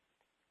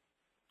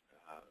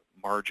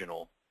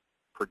marginal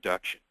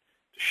production,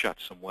 to shut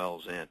some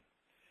wells in?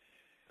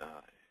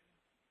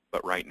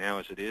 But right now,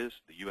 as it is,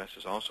 the U.S.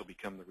 has also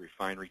become the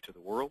refinery to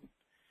the world,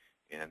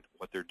 and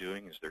what they're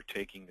doing is they're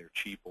taking their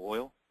cheap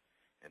oil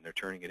and they're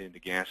turning it into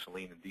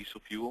gasoline and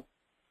diesel fuel,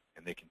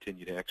 and they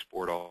continue to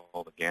export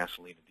all the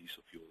gasoline and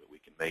diesel fuel that we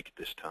can make at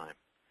this time.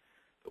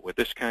 But with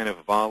this kind of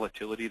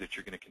volatility that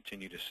you're going to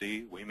continue to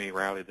see, we may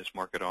rally this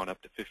market on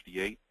up to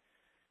 58,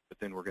 but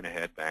then we're going to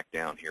head back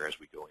down here as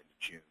we go into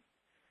June.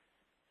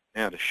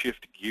 Now, to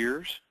shift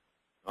gears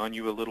on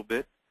you a little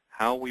bit,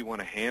 how we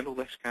want to handle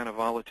this kind of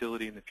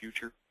volatility in the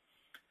future,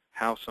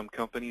 how some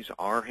companies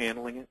are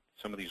handling it,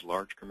 some of these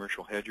large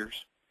commercial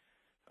hedgers.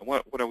 And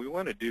what we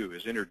want to do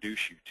is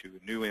introduce you to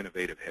a new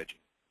innovative hedging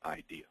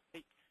idea.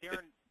 Hey, Darren,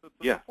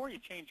 before you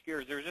change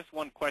gears, there's just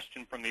one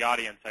question from the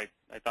audience I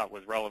thought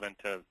was relevant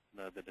to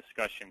the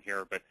discussion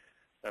here. But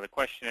the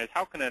question is,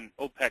 how can an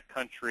OPEC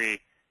country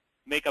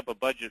make up a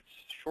budget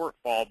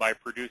shortfall by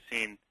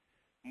producing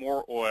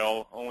more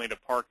oil only to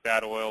park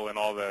that oil in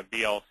all the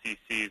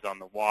VLCCs on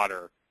the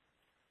water?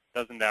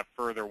 Doesn't that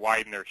further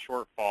widen their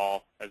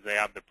shortfall as they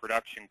have the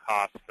production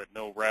costs but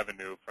no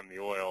revenue from the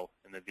oil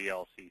in the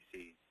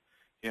VLCCs?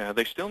 Yeah,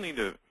 they still need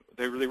to,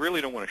 they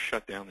really don't want to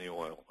shut down the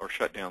oil or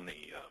shut down the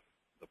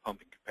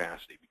pumping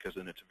capacity, because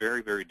then it's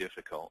very, very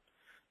difficult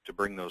to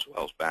bring those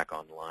wells back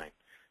online.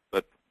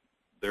 But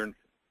they're,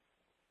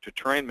 to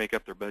try and make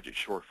up their budget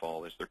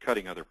shortfall is they're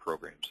cutting other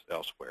programs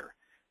elsewhere,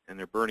 and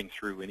they're burning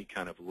through any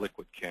kind of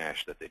liquid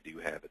cash that they do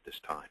have at this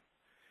time.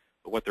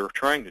 But what they're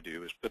trying to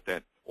do is put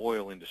that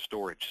oil into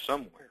storage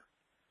somewhere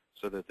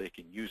so that they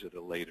can use it at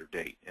a later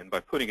date. And by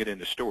putting it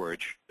into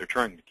storage, they're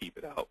trying to keep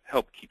it out,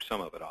 help keep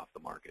some of it off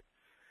the market.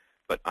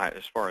 But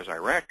as far as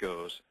Iraq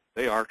goes,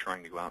 they are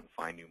trying to go out and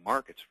find new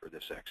markets for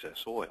this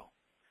excess oil,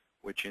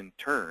 which in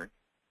turn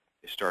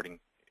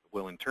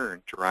will in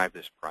turn drive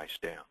this price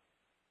down.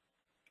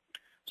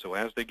 So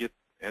as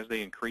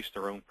they increase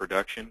their own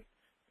production,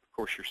 of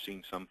course you're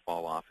seeing some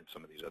fall off in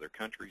some of these other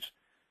countries,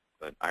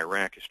 but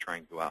Iraq is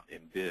trying to go out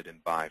and bid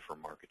and buy for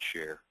market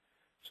share.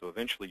 So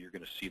eventually you're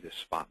going to see this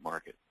spot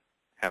market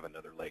have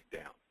another leg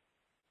down.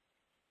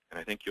 And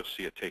I think you'll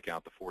see it take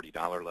out the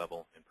 $40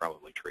 level and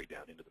probably trade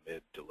down into the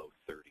mid to low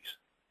 30s.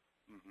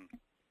 Mm-hmm.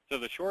 So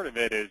the short of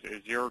it is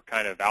your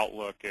kind of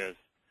outlook is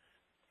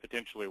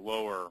potentially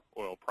lower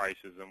oil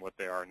prices than what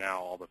they are now.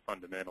 All the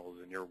fundamentals,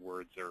 in your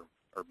words,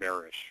 are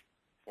bearish.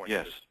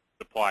 Yes.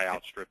 Supply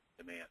outstrip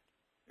demand.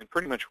 And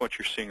pretty much what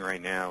you're seeing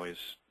right now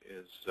is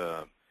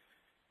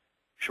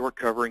short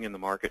covering in the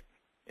market,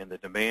 and the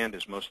demand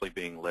is mostly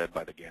being led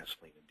by the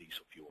gasoline and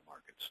diesel fuel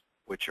markets,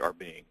 which are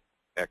being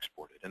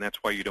exported. And that's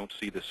why you don't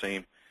see the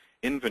same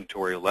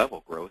inventory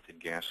level growth in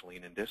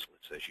gasoline and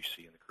distillates as you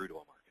see in the crude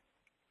oil market.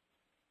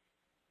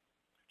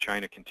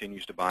 China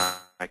continues to buy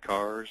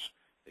cars.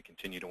 They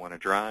continue to want to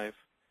drive,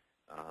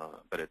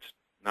 but it's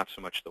not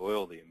so much the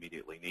oil they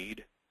immediately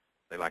need.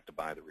 They like to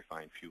buy the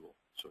refined fuel.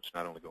 So it's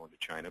not only going to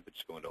China, but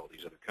it's going to all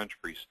these other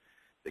countries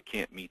that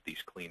can't meet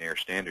these clean air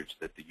standards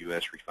that the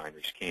U.S.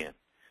 refineries can.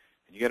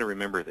 And you got to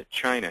remember that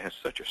China has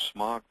such a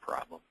smog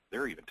problem.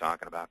 They're even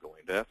talking about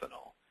going to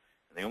ethanol.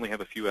 And they only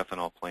have a few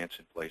ethanol plants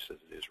in place as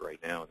it is right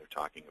now, and they're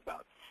talking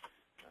about,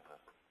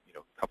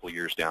 a couple of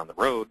years down the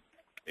road,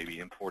 maybe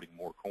importing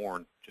more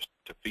corn just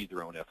to feed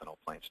their own ethanol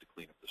plants to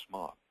clean up the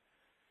smog.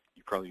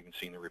 You've probably even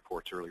seen the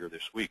reports earlier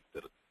this week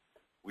that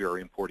we are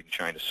importing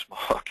China's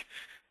smog.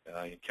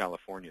 In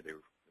California, they were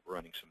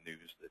running some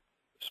news that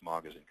the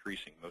smog is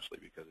increasing, mostly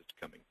because it's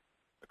coming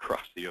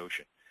across the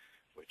ocean,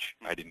 which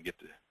I didn't get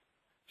to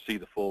see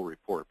the full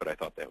report, but I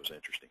thought that was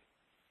interesting.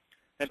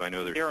 So I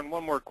know there's... Darren,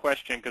 one more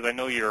question, because I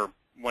know you're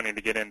wanting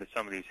to get into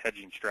some of these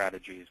hedging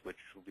strategies, which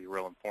will be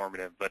real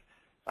informative. But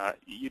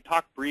you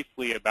talked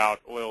briefly about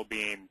oil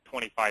being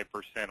 25%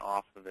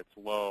 off of its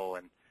low,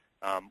 and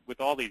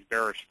with all these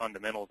bearish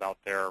fundamentals out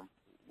there,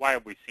 why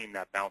have we seen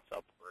that bounce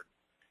upward?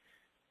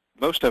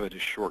 Most of it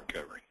is short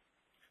covering.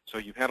 So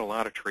you've had a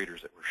lot of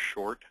traders that were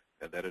short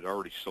that had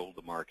already sold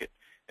the market,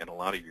 and a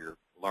lot of your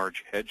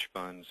large hedge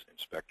funds and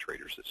spec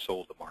traders that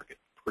sold the market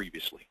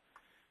previously,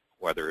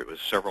 whether it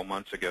was several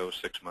months ago,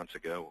 6 months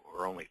ago,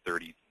 or only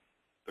 30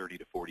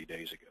 to 40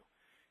 days ago.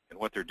 And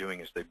what they're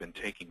doing is they've been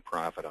taking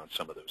profit on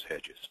some of those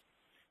hedges.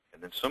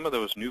 And then some of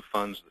those new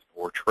funds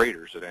or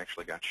traders that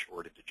actually got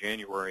short into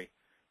January,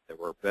 that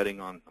were betting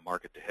on the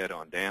market to head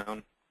on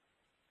down,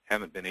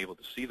 haven't been able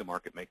to see the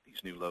market make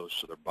these new lows,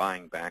 so they're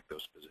buying back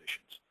those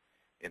positions.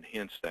 And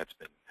hence, that's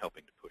been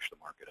helping to push the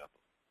market up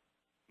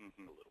a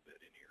little bit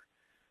in here.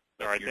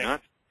 But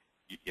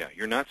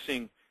you're not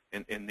seeing,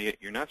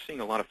 you're not seeing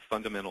a lot of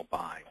fundamental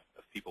buying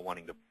of people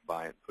wanting to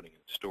buy it and putting it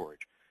in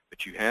storage.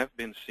 But you have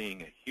been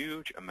seeing a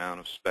huge amount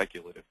of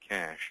speculative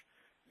cash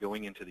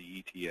going into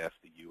the ETF,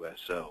 the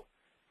USO,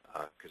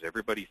 because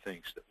everybody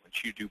thinks that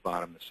once you do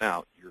bottom this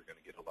out, you're going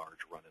to get a large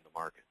run in the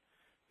market.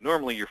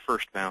 Normally, your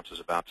first bounce is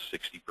about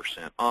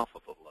 60% off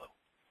of a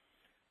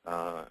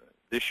low.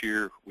 This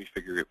year, we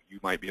figure you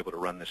might be able to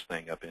run this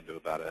thing up into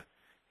about a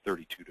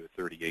 32 to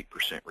 38%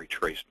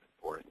 retracement,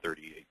 or a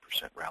 38%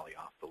 rally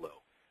off the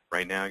low.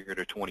 Right now, you're at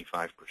a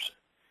 25%.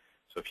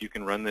 So if you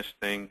can run this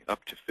thing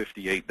up to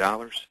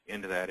 $58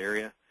 into that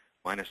area,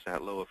 minus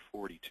that low of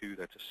 42,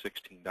 that's a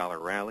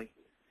 $16 rally.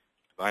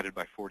 Divided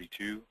by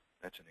 42,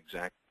 that's an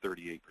exact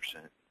 38%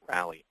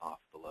 rally off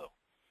the low.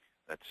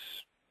 That's,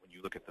 when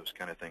you look at those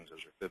kind of things,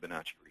 those are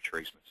Fibonacci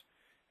retracements.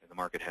 And the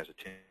market has a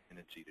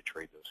tendency to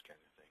trade those kind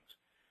of things.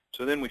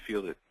 So then we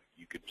feel that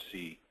you could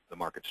see the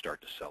market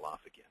start to sell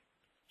off again,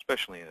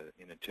 especially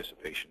in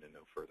anticipation of no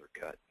further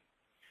cut.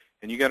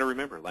 And you got to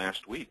remember,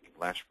 last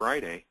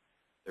Friday,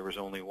 there was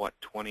only, what,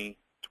 29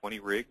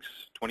 rigs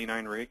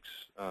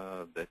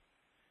that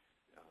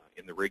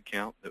in the rig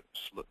count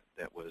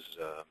that was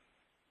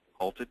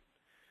halted.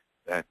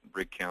 That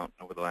rig count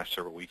over the last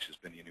several weeks has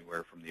been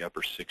anywhere from the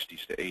upper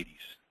 60s to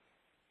 80s.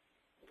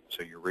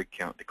 So your rig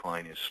count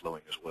decline is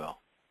slowing as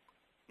well.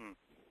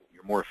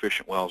 Your more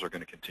efficient wells are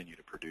going to continue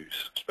to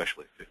produce,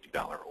 especially at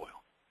 $50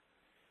 oil.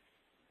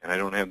 And I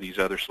don't have these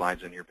other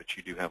slides in here, but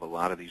you do have a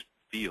lot of these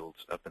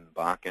fields up in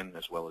Bakken,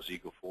 as well as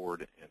Eagle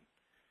Ford and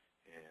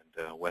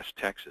West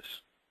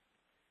Texas,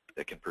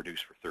 that can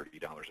produce for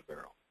 $30 a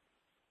barrel.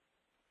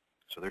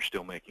 So they're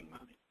still making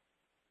money.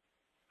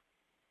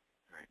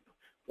 All right.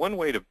 One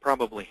way to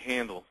probably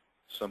handle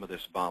some of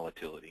this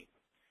volatility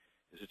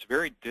is it's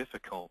very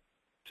difficult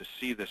to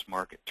see this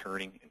market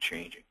turning and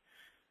changing,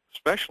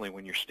 especially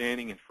when you're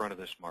standing in front of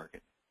this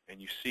market and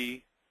you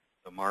see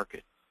the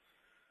market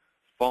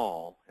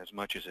fall as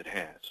much as it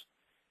has,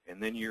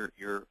 and then you're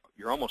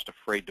almost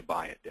afraid to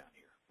buy it down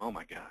here. Oh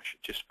my gosh,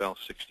 it just fell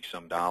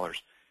 60-some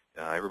dollars.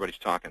 Everybody's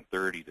talking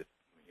 30 to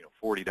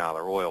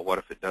 $40 oil. What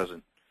if it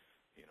doesn't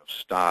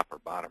stop or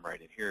bottom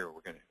right in here?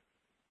 We're going to,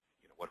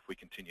 what if we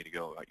continue to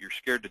go? You're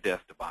scared to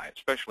death to buy it,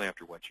 especially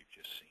after what you've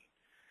just seen.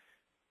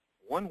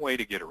 One way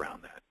to get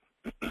around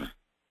that,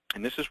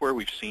 and this is where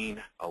we've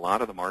seen a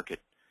lot of the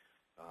market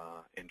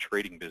and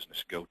trading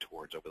business go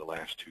towards over the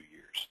last 2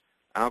 years,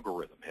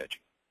 algorithm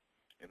hedging.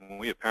 And when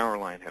we at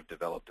Powerline have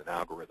developed an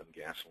algorithm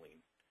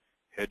gasoline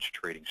hedge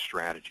trading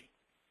strategy.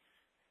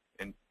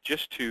 And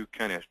just to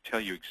kind of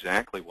tell you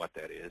exactly what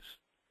that is,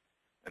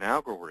 an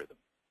algorithm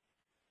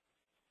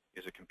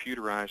is a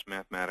computerized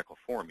mathematical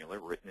formula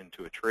written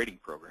into a trading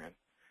program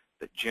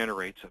that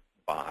generates a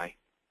buy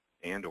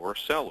and or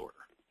sell order.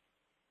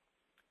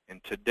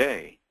 And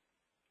today,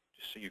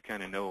 just so you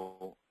kind of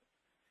know,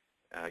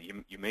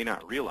 you may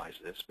not realize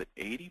this, but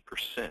 80%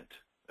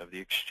 of the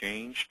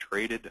exchange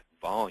traded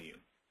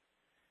volume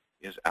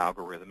is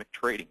algorithmic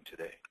trading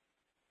today.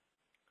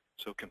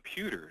 So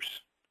computers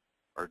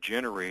are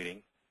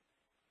generating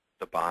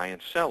the buy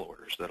and sell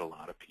orders that a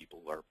lot of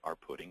people are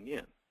putting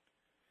in.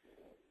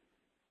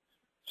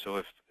 So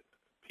if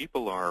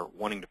people are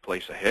wanting to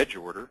place a hedge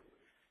order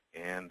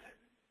and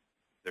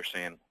they're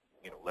saying,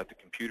 let the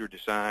computer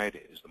decide,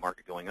 is the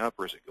market going up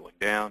or is it going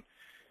down?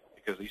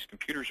 Because these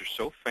computers are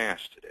so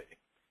fast today,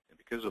 and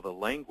because of the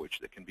language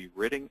that can be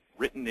written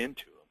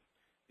into them,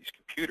 these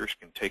computers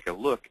can take a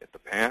look at the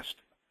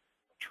past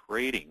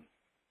trading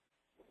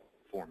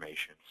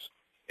formations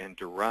and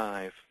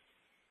derive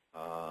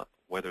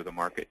whether the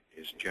market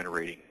is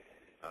generating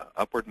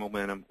upward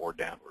momentum or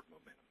downward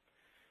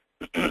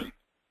momentum.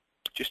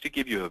 Just to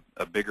give you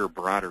a bigger,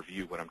 broader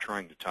view what I'm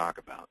trying to talk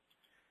about,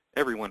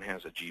 everyone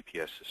has a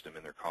GPS system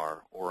in their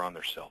car or on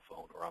their cell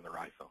phone or on their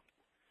iPhone.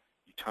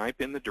 You type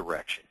in the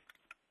direction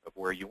of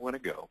where you want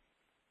to go,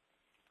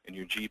 and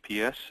your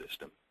GPS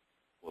system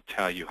will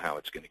tell you how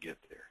it's going to get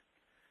there.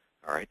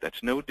 All right,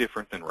 that's no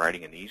different than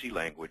writing an easy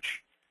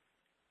language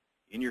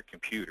in your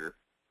computer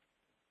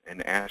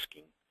and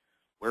asking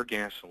where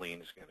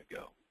gasoline is going to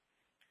go.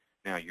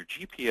 Now, your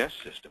GPS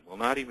system will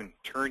not even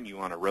turn you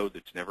on a road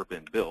that's never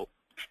been built,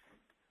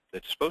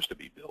 that's supposed to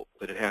be built,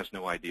 but it has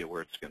no idea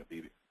where it's going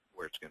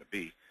to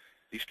be.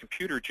 These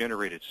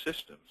computer-generated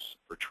systems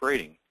for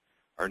trading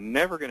are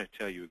never going to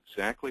tell you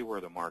exactly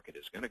where the market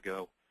is going to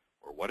go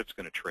or what it's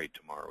going to trade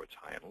tomorrow, its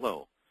high and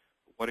low.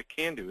 But what it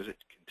can do is it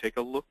can take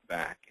a look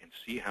back and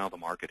see how the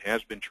market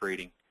has been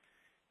trading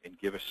and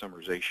give a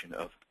summarization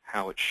of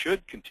how it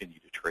should continue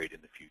to trade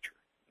in the future,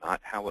 not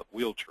how it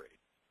will trade.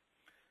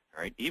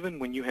 All right? Even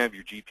when you have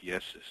your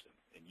GPS system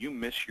and you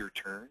miss your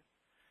turn,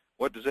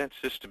 what does that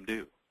system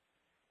do?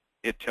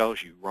 It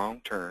tells you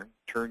wrong turn,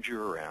 turns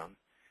you around,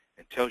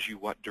 and tells you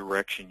what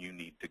direction you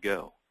need to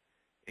go,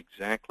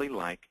 exactly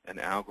like an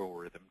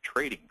algorithm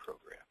trading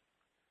program.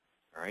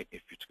 All right?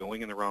 If it's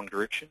going in the wrong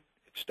direction,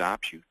 it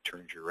stops you,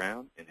 turns you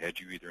around, and heads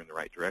you either in the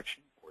right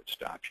direction or it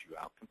stops you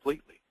out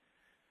completely.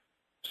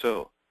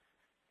 So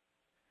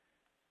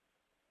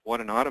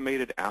what an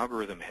automated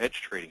algorithm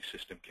hedge trading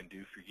system can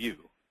do for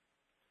you,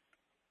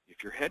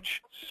 if your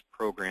hedge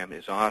program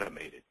is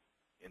automated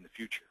in the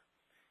future,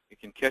 it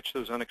can catch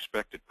those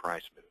unexpected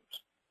price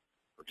moves.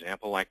 For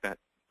example, like that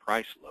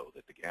price low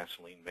that the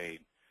gasoline made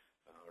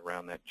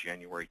around that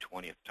January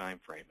 20th time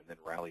frame and then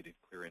rallied it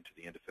clear into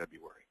the end of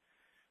February.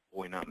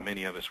 Boy, not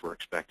many of us were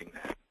expecting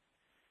that.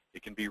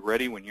 It can be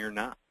ready when you're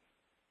not.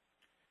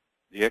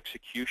 The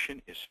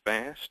execution is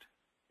fast,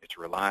 it's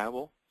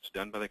reliable, it's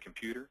done by the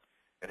computer,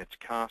 and it's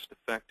cost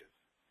effective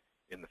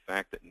in the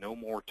fact that no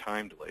more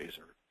time delays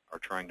are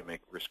trying to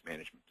make risk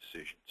management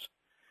decisions.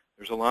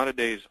 There's a lot of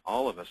days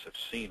all of us have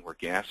seen where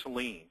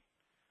gasoline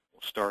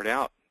will start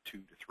out 2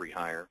 to 3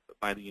 higher, but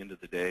by the end of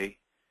the day,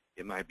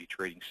 it might be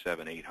trading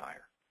 7, 8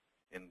 higher.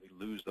 And we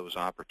lose those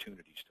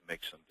opportunities to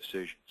make some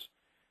decisions.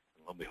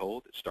 And lo and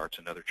behold, it starts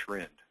another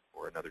trend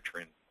or another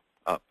trend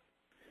up.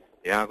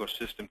 The algo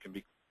system can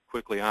be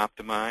quickly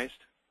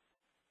optimized,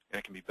 and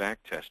it can be back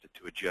tested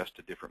to adjust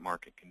to different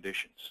market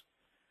conditions,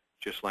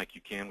 just like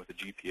you can with a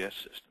GPS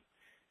system.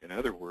 In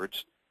other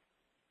words,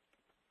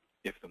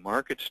 if the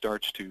market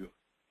starts to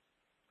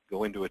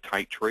go into a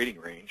tight trading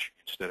range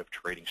instead of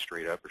trading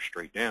straight up or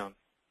straight down,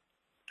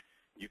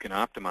 you can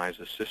optimize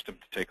the system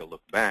to take a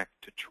look back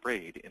to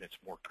trade in its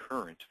more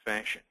current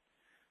fashion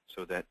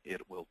so that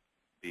it will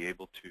be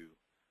able to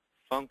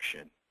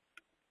function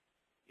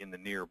in the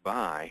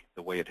nearby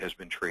the way it has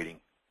been trading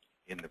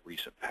in the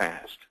recent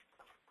past.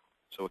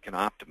 So it can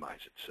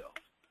optimize itself.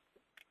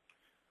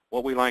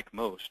 What we like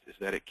most is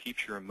that it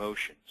keeps your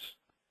emotions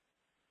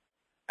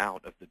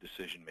out of the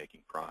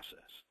decision-making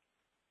process.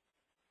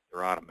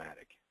 They're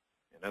automatic.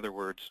 In other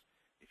words,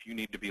 if you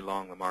need to be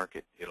long the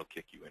market, it'll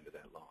kick you into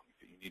that long.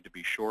 If you need to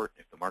be short,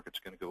 if the market's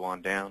going to go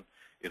on down,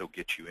 it'll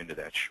get you into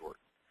that short.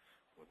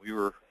 When we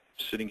were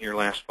sitting here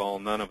last fall,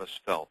 none of us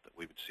felt that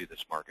we would see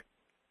this market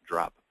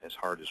drop as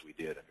hard as we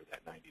did under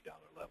that $90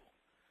 level.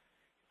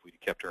 If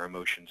we'd kept our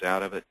emotions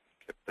out of it,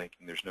 kept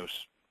thinking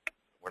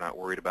we're not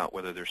worried about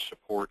whether there's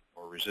support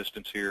or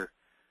resistance here,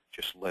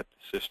 just let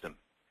the system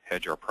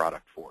hedge our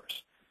product for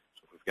us.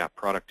 So if we've got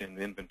product in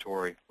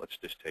inventory, let's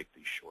just take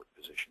these short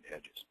position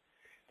hedges.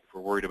 If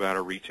we're worried about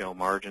our retail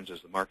margins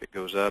as the market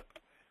goes up,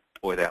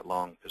 boy, that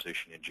long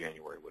position in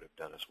January would have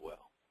done us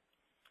well.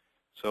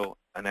 So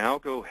an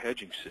algo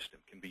hedging system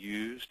can be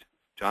used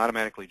to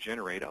automatically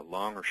generate a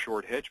long or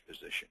short hedge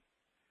position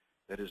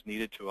that is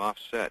needed to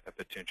offset a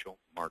potential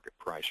market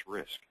price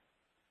risk.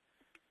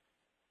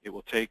 It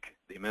will take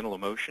the mental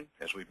emotion,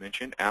 as we've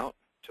mentioned, out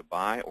to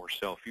buy or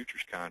sell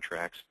futures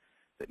contracts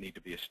that need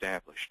to be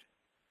established.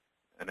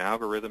 An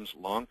algorithm's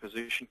long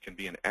position can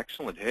be an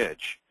excellent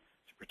hedge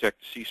to protect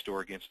the C-store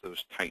against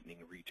those tightening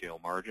retail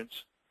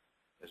margins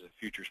as the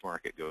futures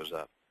market goes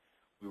up.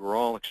 We were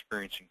all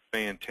experiencing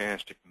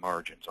fantastic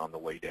margins on the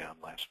way down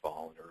last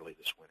fall and early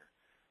this winter.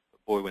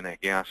 But boy, when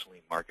that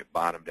gasoline market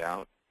bottomed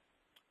out,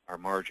 our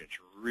margins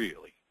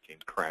really came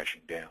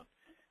crashing down,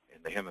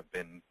 and they haven't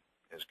been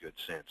as good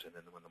since. And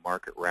then when the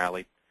market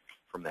rallied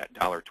from that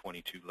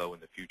 $1.22 low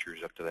in the futures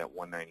up to that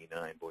 $1.99,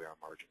 boy, our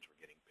margins were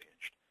getting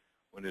pinched.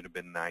 Wouldn't it have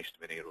been nice to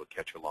have been able to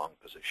catch a long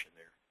position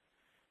there?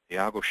 The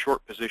algo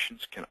short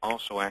positions can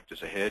also act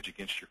as a hedge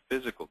against your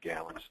physical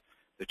gallons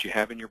that you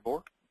have in your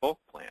bulk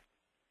plant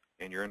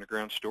and your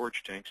underground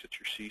storage tanks at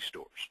your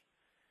C-stores.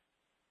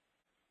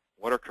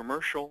 What our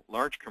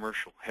large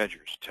commercial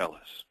hedgers tell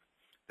us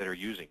that are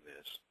using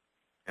this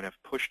and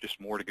have pushed us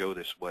more to go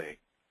this way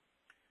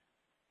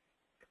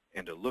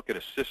and to look at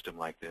a system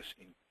like this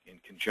in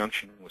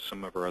conjunction with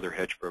some of our other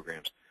hedge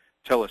programs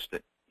tell us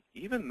that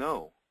even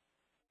though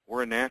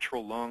we're a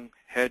natural long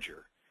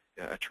hedger,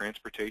 a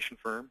transportation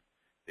firm,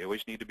 they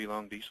always need to be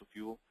long diesel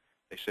fuel,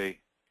 they say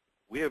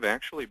we have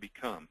actually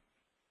become,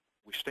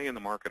 we stay in the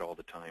market all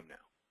the time now,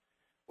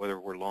 whether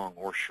we're long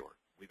or short.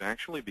 We've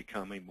actually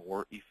become a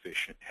more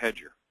efficient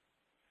hedger.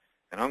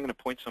 And I'm going to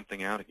point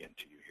something out again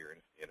to you here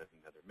in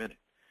another minute.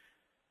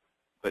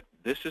 But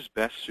this is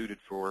best suited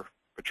for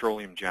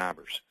petroleum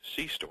jobbers,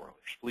 C-store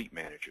owners, fleet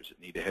managers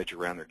that need to hedge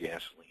around their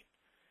gasoline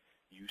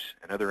use,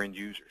 and other end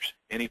users,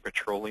 any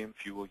petroleum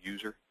fuel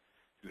user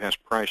who has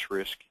price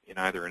risk in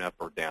either an up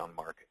or down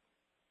market.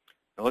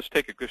 Now let's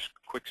take a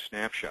quick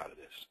snapshot of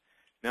this.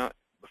 Now,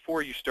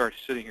 before you start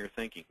sitting here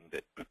thinking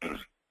that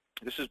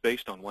this is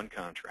based on one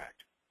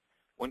contract,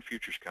 one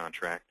futures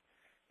contract,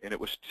 and it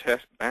was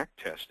back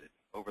tested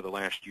over the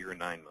last year and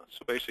 9 months,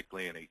 so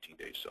basically in 18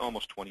 days, so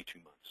almost 22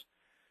 months.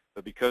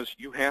 But because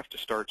you have to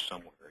start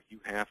somewhere, you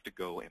have to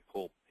go and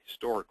pull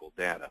historical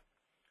data,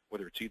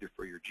 whether it's either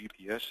for your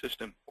GPS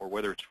system or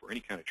whether it's for any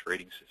kind of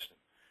trading system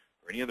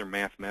or any other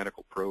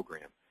mathematical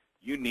program.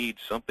 You need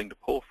something to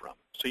pull from.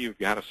 So you've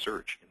got to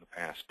search in the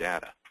past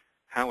data.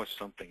 How has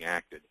something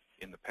acted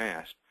in the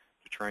past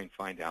to try and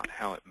find out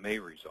how it may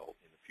result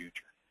in the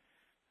future?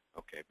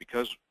 Okay,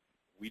 because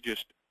we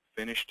just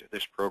finished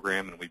this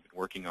program and we've been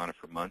working on it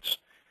for months,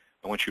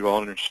 I want you all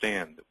to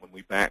understand that when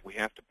we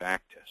have to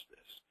back test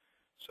this.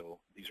 So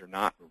these are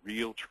not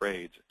real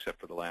trades except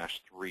for the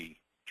last 3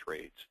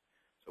 trades.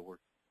 So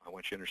I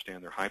want you to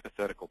understand they're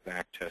hypothetical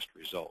back test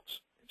results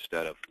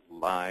instead of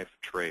live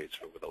trades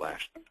over the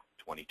last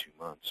 22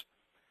 months.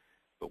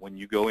 But when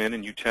you go in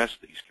and you test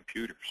these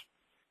computers,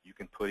 you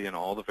can put in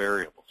all the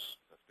variables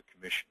of the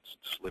commissions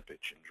and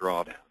slippage and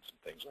drawdowns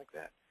and things like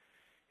that.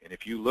 And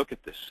if you look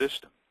at this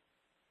system,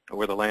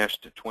 over the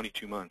last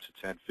 22 months,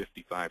 it's had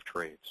 55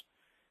 trades.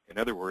 In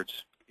other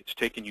words, it's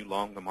taken you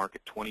long the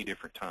market 20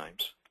 different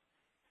times.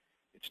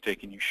 It's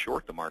taken you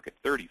short the market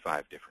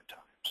 35 different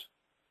times.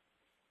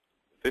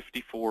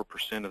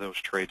 54% of those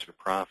trades are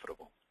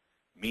profitable,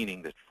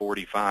 meaning that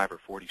 45 or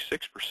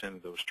 46%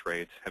 of those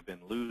trades have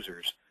been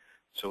losers.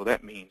 So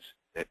that means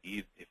that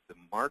if the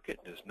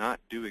market does not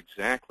do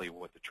exactly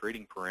what the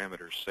trading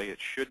parameters say it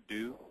should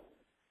do,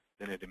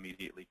 then it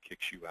immediately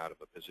kicks you out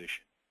of a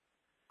position.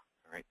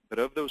 All right? But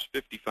of those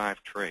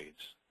 55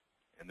 trades,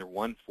 and they're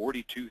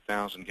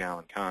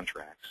 142,000-gallon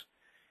contracts,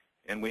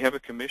 and we have a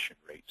commission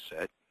rate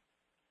set,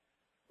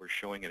 we're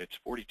showing it it's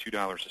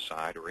 $42 a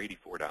side or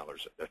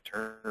 $84 a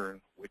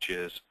turn, which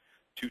is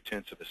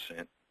 0.2 of a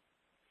cent.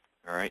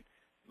 All right,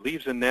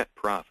 leaves a net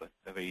profit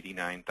of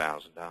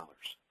 $89,000.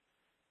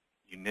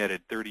 You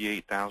netted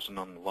 $38,000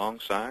 on the long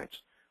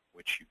sides,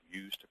 which you've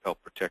used to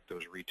help protect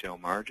those retail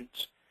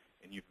margins,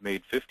 and you've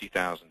made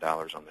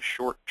 $50,000 on the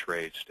short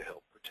trades to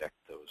help protect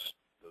those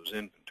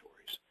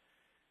inventories.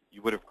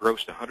 You would have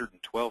grossed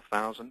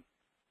 $112,000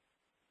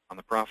 on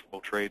the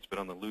profitable trades, but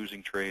on the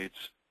losing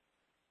trades,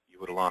 you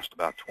would have lost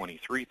about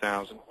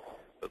 $23,000.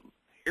 But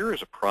here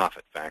is a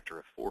profit factor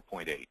of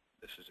 4.8.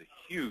 This is a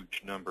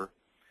huge number.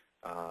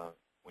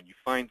 When you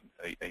find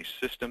a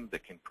system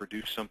that can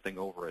produce something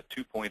over a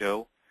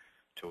 2.0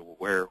 to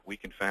where we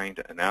can find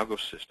an algo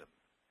system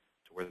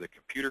to where the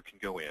computer can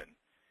go in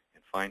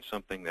and find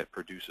something that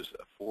produces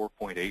a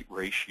 4.8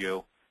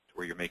 ratio to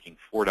where you're making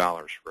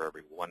 $4 for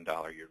every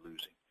 $1 you're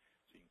losing.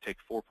 So you can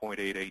take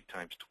 4.88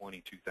 times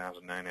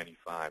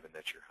 22,995, and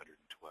that's your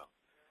 112. All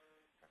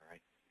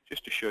right.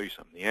 Just to show you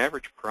something, the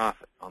average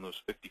profit on those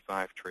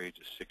 55 trades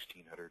is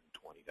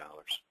 $1,620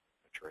 a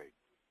trade.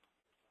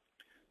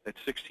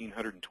 That's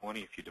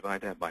 $1,620. If you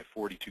divide that by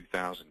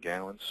 42,000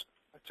 gallons,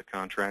 that's a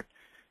contract,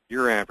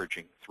 you're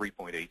averaging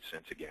 3.8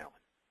 cents a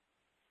gallon.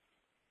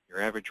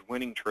 Your average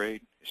winning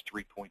trade is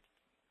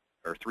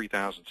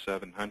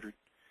 3,700.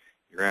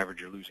 Your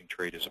average or losing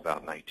trade is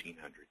about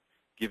 1,900,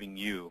 giving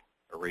you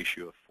a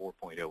ratio of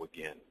 4.0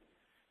 again.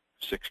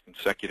 6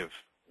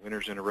 consecutive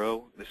winners in a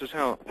row. This is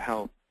how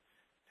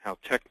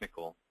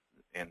technical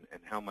and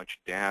how much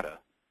data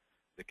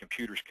the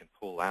computers can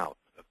pull out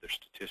of their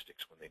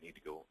statistics when they need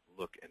to go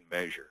look and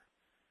measure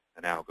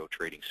an algo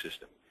trading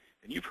system.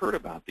 And you've heard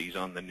about these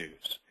on the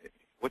news.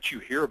 What you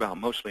hear about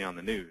mostly on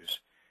the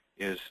news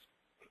is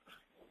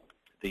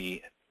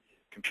the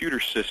computer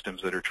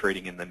systems that are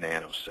trading in the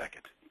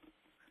nanosecond,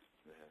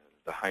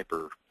 the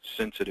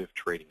hyper-sensitive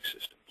trading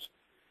systems.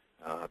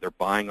 They're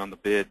buying on the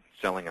bid,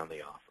 selling on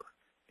the offer.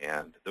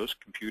 And those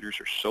computers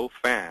are so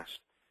fast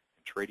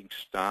in trading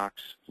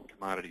stocks,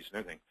 commodities, and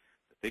everything,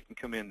 that they can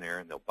come in there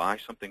and they'll buy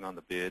something on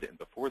the bid, and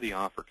before the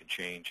offer can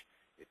change,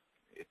 it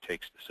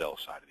takes the sell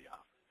side of the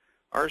offer.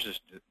 Ours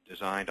is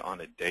designed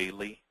on a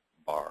daily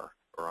bar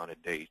or on a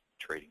day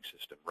trading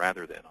system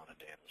rather than on a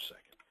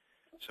nanosecond.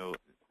 So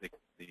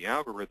the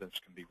algorithms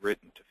can be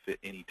written to fit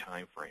any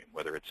time frame,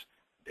 whether it's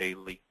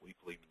daily,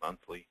 weekly,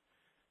 monthly,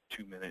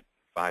 2-minute,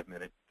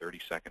 5-minute,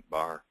 30-second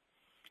bar.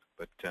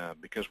 But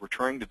because we're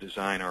trying to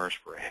design ours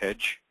for a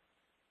hedge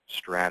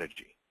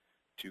strategy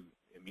to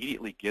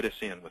immediately get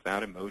us in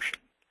without emotion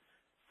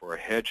for a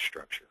hedge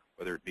structure,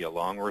 whether it be a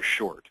long or a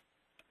short,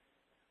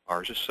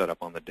 ours is set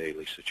up on the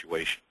daily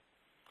situation.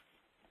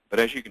 But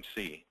as you can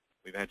see,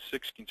 we've had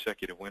 6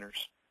 consecutive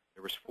winners.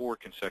 There was 4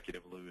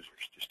 consecutive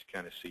losers, just to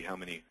kind of see how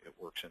many it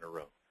works in a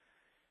row.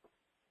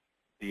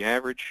 The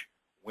average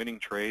winning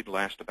trade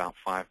lasts about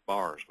 5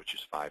 bars, which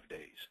is 5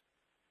 days.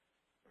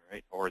 All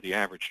right? Or the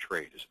average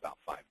trade is about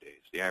 5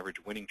 days. The average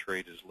winning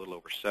trade is a little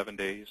over 7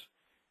 days,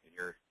 and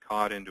you're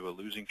caught into a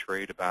losing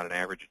trade about an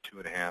average of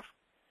 2.5,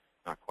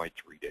 not quite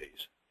 3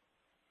 days.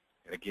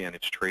 And again,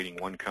 it's trading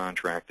one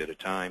contract at a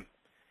time,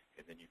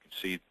 and then you can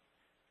see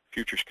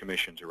futures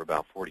commissions are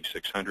about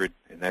 4,600,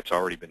 and that's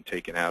already been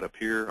taken out up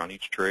here on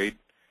each trade.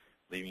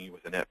 leaving you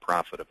with a net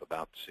profit of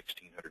about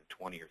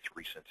 $1,620 or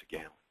 3 cents a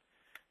gallon.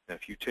 Now,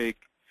 if you take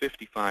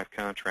 55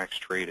 contracts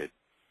traded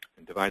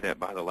and divide that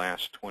by the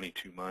last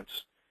 22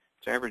 months,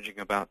 it's averaging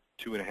about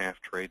 2.5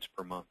 trades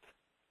per month.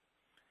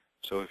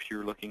 So if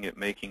you're looking at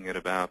making it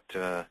about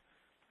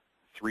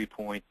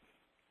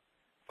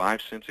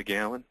 3.5 cents a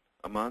gallon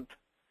a month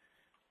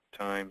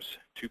times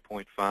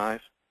 2.5,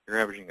 you're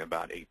averaging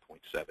about 8.7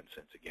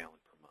 cents a gallon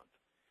per month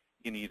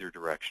in either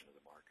direction of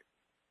the market.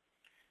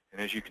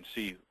 And as you can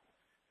see,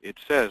 it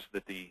says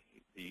that the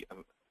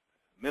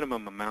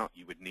minimum amount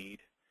you would need,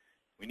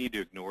 we need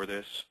to ignore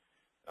this.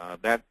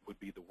 That would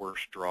be the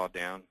worst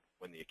drawdown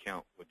when the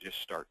account would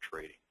just start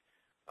trading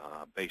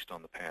based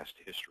on the past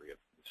history of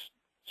this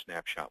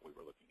snapshot we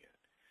were looking at.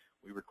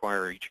 We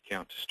require each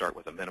account to start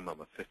with a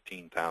minimum of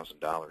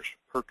 $15,000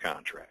 per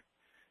contract,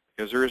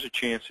 because there is a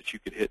chance that you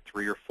could hit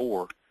 3 or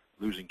 4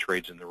 losing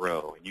trades in a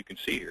row. And you can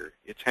see here,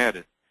 it's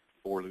had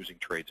 4 losing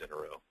trades in a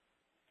row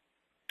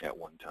at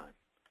one time.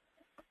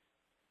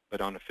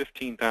 But on a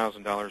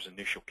 $15,000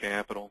 initial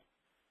capital,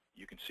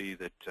 you can see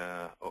that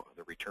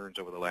the returns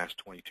over the last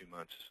 22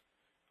 months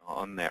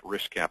on that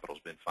risk capital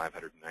has been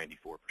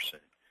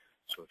 594%.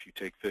 So if you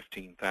take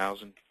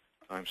 15,000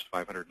 times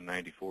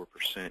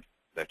 594%,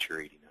 that's your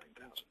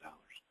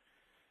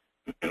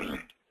 $89,000.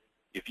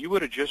 If you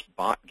would have just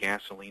bought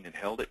gasoline and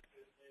held it,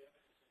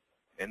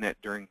 and that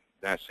during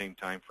that same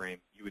time frame,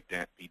 you would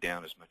be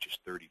down as much as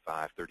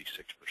 35, 36%.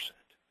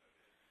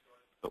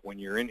 But when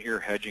you're in here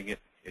hedging it,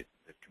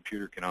 the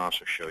computer can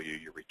also show you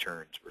your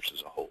returns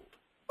versus a hold,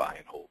 buy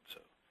and hold.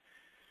 So,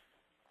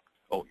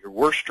 your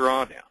worst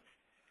drawdown.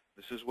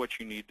 This is what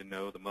you need to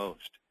know the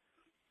most.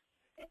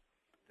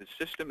 The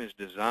system is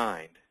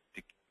designed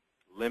to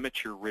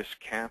limit your risk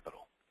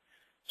capital.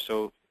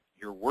 So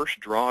your worst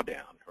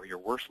drawdown or your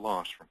worst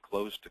loss from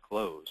close to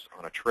close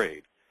on a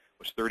trade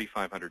was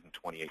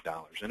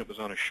 $3,528, and it was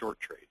on a short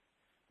trade,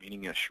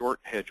 meaning a short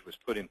hedge was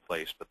put in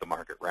place, but the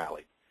market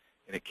rallied,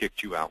 and it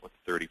kicked you out with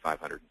a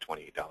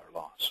 $3,528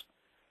 loss.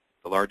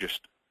 The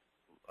largest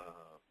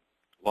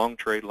long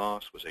trade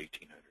loss was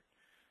 $1,800.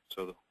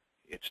 So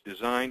it's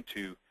designed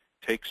to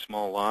take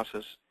small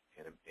losses,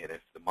 and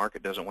if the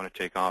market doesn't want to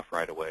take off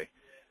right away,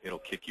 it'll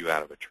kick you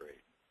out of a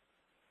trade.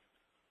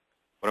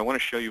 What I want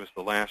to show you is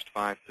the last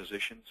 5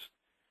 positions,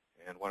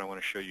 and what I want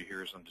to show you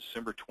here is on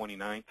December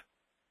 29th,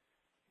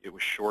 it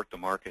was short the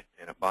market,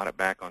 and it bought it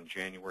back on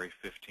January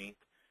 15th.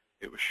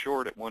 It was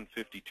short at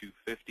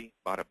 152.50,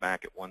 bought it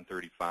back at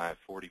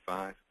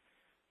 135.45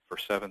 for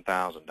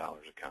 $7,000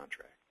 a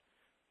contract.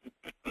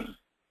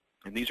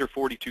 And these are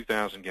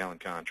 42,000 gallon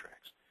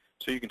contracts.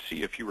 So you can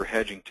see if you were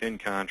hedging 10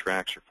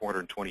 contracts or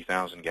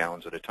 420,000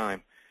 gallons at a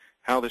time,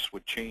 how this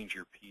would change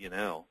your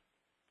P&L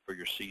for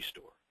your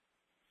C-store.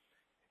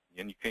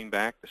 And you came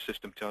back, the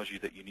system tells you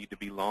that you need to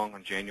be long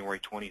on January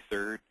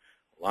 23rd.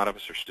 A lot of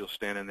us are still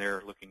standing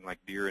there looking like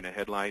deer in a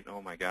headlight.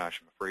 Oh my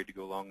gosh, I'm afraid to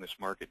go long this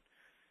market.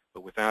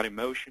 But without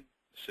emotion,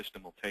 the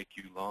system will take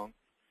you long.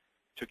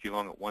 It took you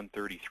long at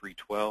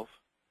 133.12,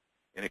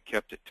 and it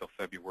kept it till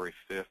February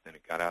 5th, and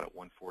it got out at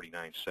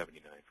 149.79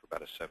 for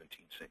about a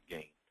 17-cent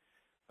gain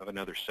of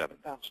another $7,000.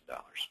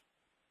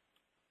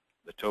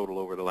 The total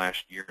over the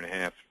last year and a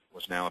half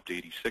was now up to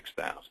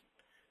 $86,000.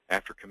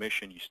 After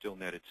commission, you still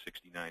netted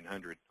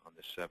 $6,900 on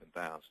this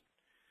 $7,000.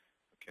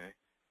 Okay.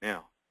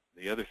 Now,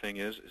 the other thing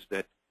is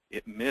that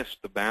it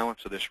missed the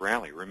balance of this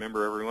rally.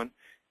 Remember, everyone,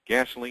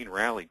 gasoline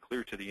rallied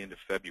clear to the end of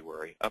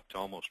February, up to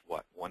almost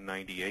what,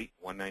 198,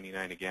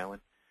 199 a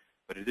gallon,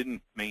 but it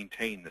didn't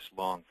maintain this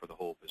long for the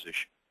whole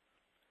position.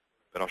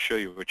 But I'll show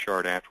you a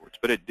chart afterwards.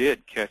 But it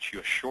did catch you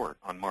a short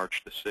on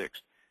March the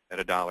 6th at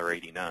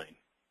 $1.89,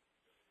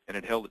 and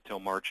it held it till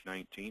March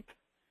 19th.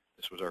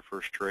 This was our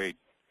first trade.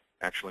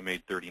 Actually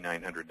made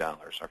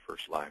 $3,900, our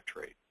first live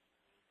trade.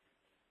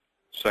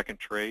 Second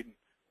trade,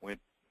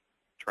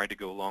 tried to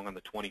go long on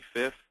the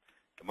 25th.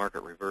 The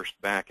market reversed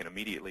back and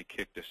immediately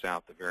kicked us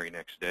out the very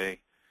next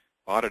day.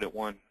 Bought it at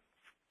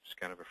it's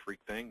kind of a freak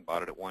thing,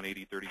 bought it at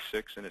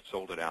 180.36, and it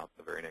sold it out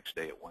the very next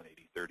day at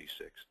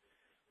 180.36.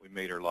 We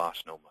made or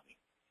lost no money.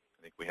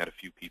 I think we had a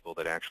few people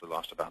that actually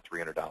lost about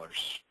 $300,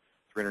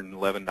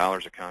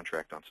 $311 a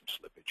contract on some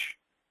slippage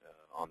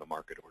on the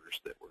market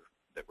orders that were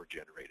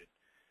generated.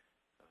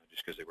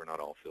 Just because they were not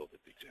all filled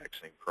at the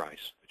exact same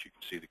price. But you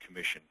can see the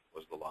commission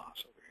was the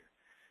loss over here.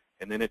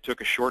 And then it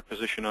took a short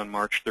position on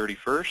March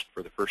 31st.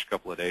 For the first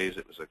couple of days,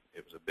 it was a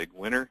big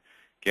winner.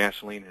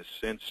 Gasoline has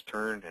since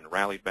turned and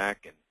rallied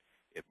back, and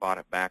it bought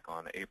it back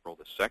on April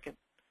the 2nd.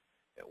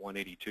 At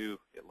 182,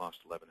 it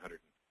lost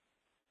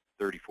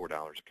 $1,134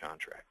 a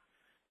contract.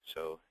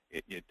 So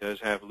it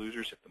does have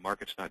losers. If the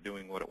market's not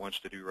doing what it wants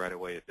to do right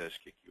away, it does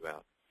kick you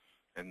out.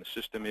 And the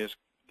system is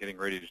getting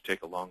ready to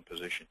take a long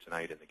position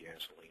tonight in the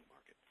gasoline market.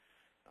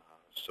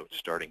 So it's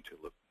starting to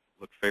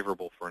look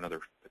favorable for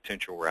another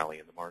potential rally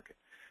in the market.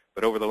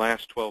 But over the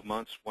last 12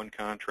 months, one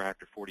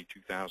contract, or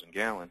 42,000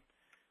 gallon,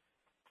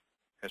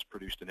 has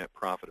produced a net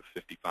profit of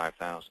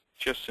 $55,000.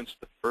 Just since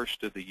the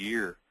first of the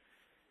year,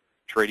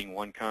 trading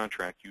one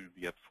contract, you would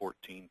be up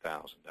 $14,000.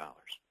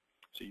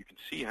 So you can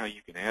see how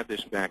you can add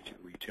this back to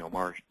the retail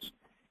margins.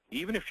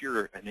 even if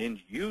you're an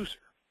end user,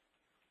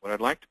 what I'd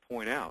like to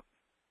point out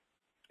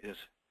is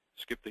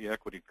skip the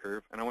equity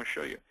curve, and I want to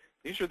show you.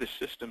 These are the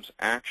system's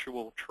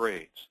actual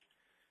trades.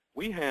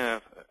 We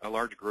have a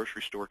large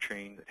grocery store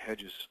chain that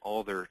hedges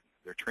all their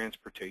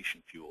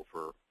transportation fuel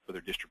for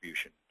their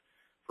distribution,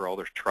 for all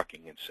their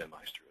trucking and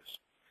semis through us.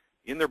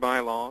 In their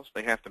bylaws,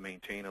 they have to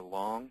maintain a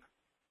long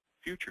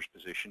futures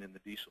position in the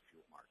diesel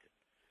fuel market.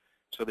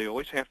 So they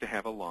always have to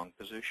have a long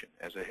position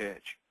as a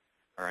hedge.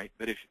 All right,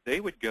 but if they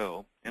would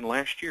go, and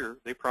last year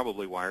they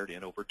probably wired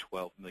in over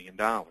 $12 million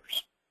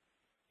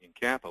in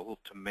capital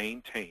to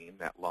maintain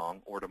that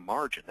long or to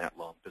margin that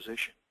long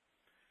position.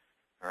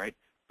 All right,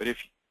 but if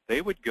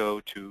they would go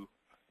to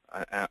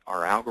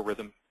our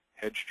algorithm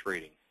hedge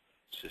trading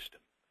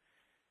system,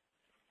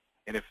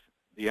 and if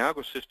the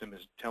algo system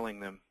is telling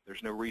them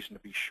there's no reason to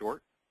be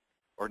short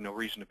or no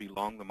reason to be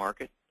long the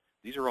market,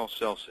 these are all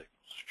sell signals,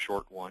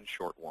 short one,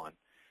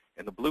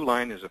 and the blue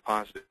line is a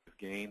positive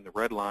gain. The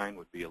red line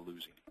would be a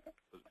losing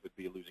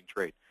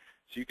trade.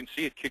 So you can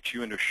see it kicks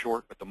you into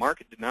short, but the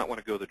market did not want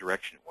to go the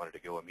direction it wanted to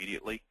go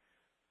immediately.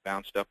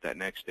 Bounced up that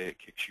next day, it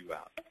kicks you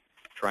out.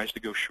 Tries to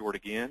go short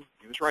again.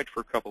 It was right for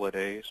a couple of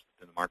days,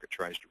 but then the market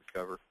tries to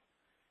recover.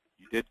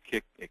 It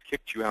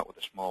kicked you out with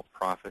a small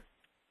profit.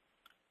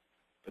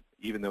 But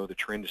even though the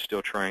trend is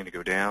still trying to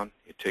go down,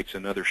 it takes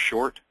another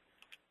short.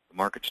 The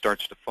market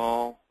starts to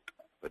fall,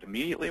 but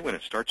immediately when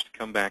it starts to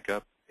come back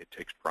up, it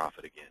takes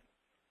profit again.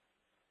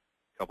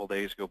 A couple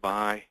days go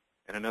by,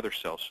 and another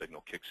sell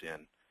signal kicks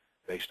in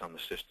based on the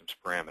system's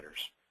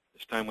parameters.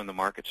 This time when the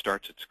market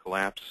starts its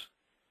collapse,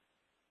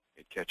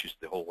 it catches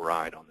the whole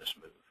ride on this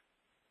move.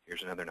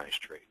 Here's another nice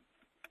trade.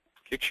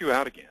 Kicks you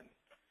out again,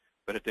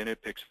 but then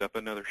it picks up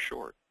another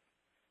short.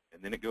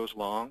 And then it goes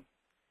long,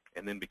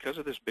 and then because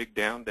of this big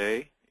down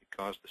day, it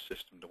caused the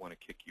system to want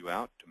to kick you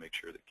out to make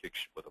sure that it kicks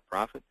you with a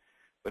profit,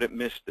 but it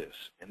missed this.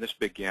 And this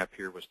big gap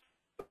here was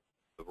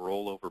the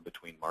rollover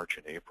between March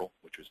and April,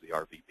 which was the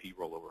RVP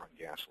rollover on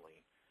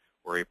gasoline,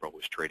 where April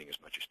was trading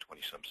as much as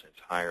 20-some cents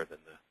higher than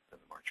the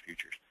March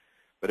futures.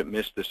 But it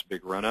missed this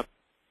big run-up,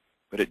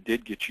 but it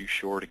did get you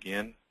short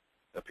again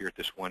up here at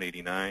this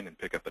 189 and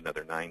pick up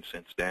another 9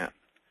 cents down,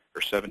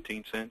 or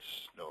 17 cents,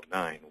 no,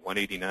 9,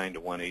 189 to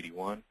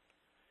 181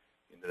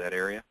 into that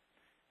area.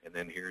 And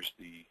then here's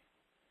the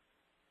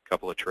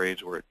couple of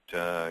trades where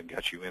it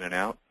got you in and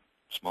out,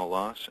 small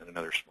loss, and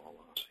another small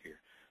loss here.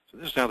 So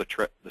this is how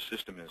the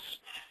system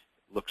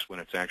looks when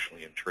it's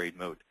actually in trade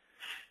mode.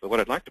 But what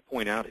I'd like to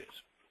point out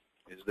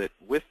is that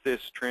with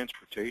this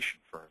transportation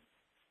firm,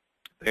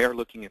 they are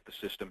looking at the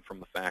system from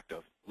the fact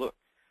of, look,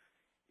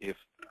 if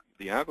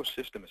the algo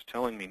system is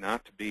telling me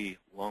not to be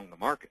long the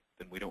market,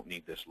 then we don't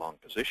need this long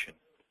position.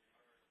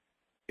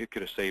 It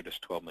could have saved us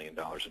 $12 million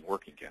in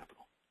working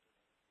capital.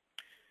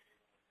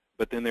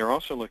 But then they're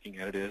also looking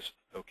at it as,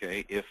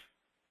 okay, if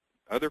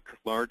other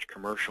large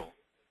commercial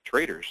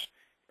traders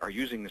are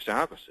using this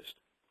algo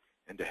system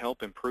and to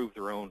help improve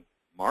their own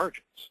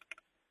margins,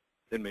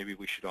 then maybe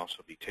we should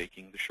also be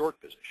taking the short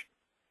position,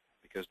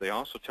 because they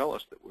also tell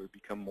us that we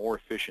become more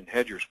efficient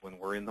hedgers when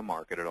we're in the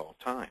market at all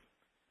time.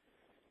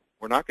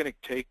 We're not going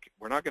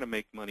to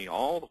make money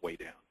all the way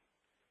down.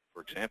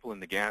 For example, in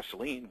the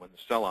gasoline, when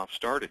the sell-off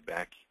started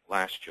back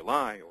last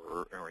July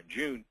or in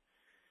June,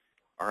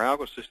 our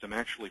algo system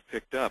actually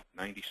picked up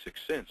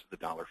 96 cents of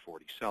the $1.40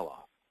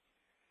 sell-off.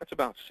 That's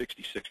about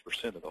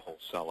 66% of the whole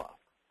sell-off.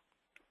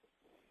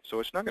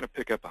 So it's not going to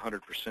pick up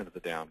 100% of the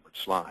downward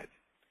slide.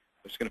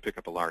 It's going to pick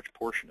up a large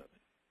portion of it.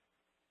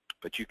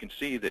 But you can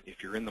see that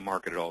if you're in the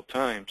market at all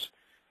times,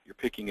 you're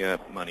picking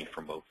up money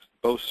from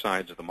both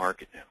sides of the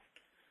market now.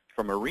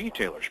 From a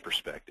retailer's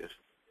perspective,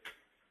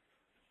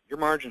 your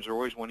margins are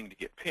always wanting to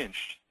get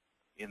pinched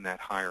in that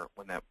higher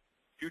when that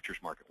futures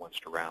market wants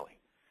to rally.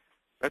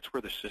 That's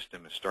where the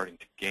system is starting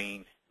to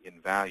gain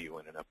in value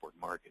in an upward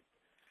market.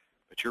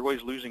 But you're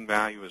always losing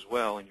value as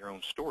well in your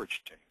own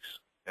storage tanks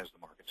as the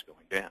market's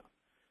going down.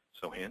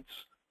 So hence,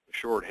 the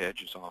short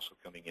hedge is also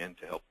coming in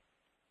to help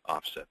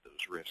offset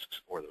those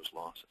risks or those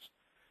losses.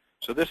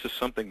 So this is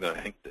something that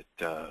I think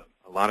that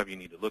a lot of you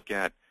need to look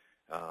at.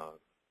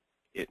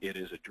 It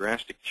is a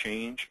drastic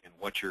change in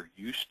what you're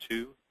used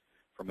to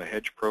from a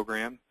hedge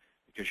program,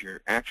 because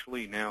you're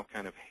actually now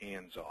kind of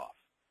hands-off.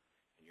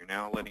 You're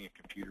now letting a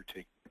computer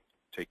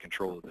take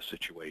control of the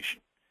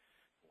situation.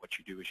 What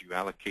you do is you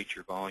allocate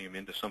your volume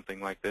into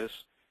something like this,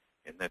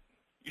 and that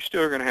you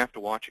still are going to have to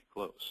watch it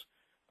close.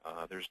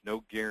 There's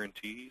no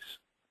guarantees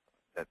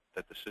that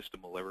the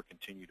system will ever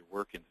continue to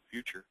work in the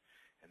future,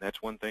 and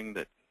that's one thing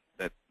that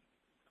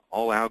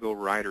all algo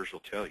writers will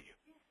tell you.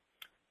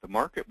 The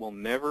market will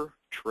never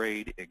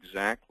trade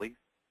exactly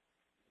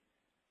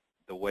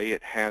the way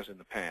it has in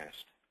the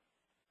past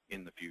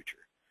in the future.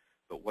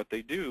 But what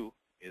they do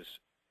is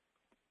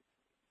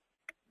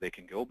they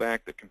can go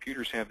back. The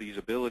computers have these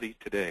ability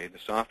today, the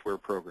software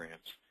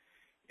programs,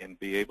 and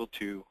be able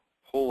to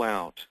pull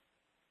out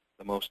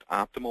the most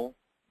optimal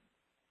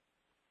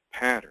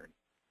pattern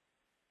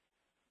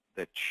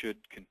that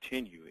should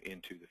continue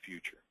into the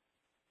future.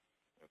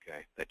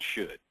 Okay, that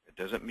should. It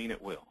doesn't mean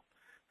it will.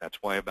 That's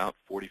why about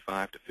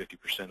 45 to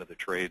 50% of the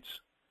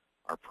trades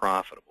are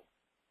profitable,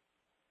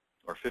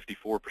 or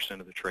 54%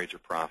 of the trades are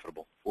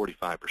profitable,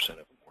 45% of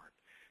them weren't.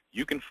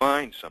 You can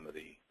find some of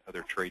the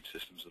other trade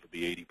systems that will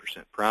be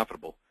 80%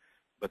 profitable,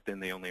 but then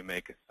they only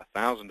make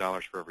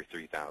 $1,000 for every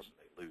 3,000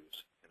 they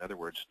lose. In other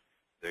words,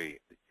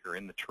 you're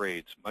in the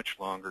trades much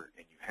longer,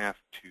 and you have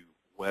to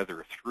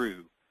weather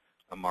through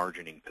a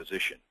margining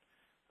position.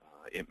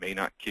 It may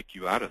not kick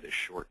you out of this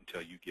short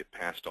until you get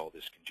past all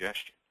this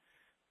congestion.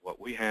 What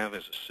we have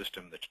is a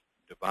system that's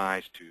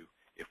devised to,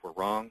 if we're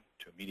wrong,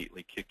 to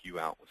immediately kick you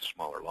out with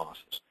smaller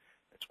losses.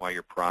 That's why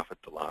your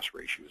profit-to-loss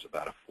ratio is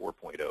about a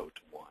 4.0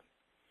 to 1.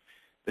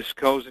 This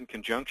goes in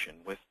conjunction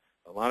with,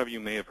 a lot of you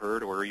may have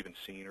heard or even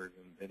seen or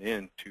even been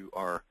into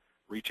our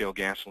retail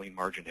gasoline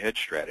margin hedge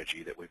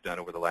strategy that we've done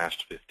over the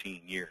last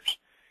 15 years.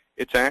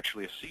 It's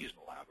actually a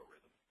seasonal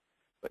algorithm,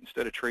 but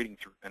instead of trading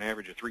through an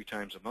average of 3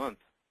 times a month,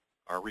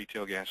 our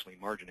retail gasoline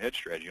margin hedge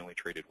strategy only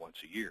traded once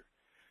a year.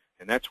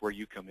 And that's where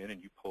you come in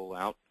and you pull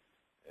out,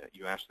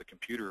 you ask the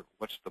computer,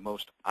 what's the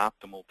most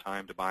optimal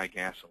time to buy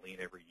gasoline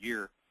every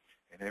year?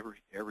 And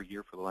every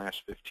year for the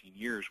last 15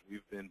 years,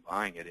 we've been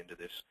buying it into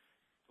this,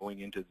 going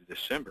into the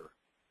December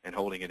and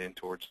holding it in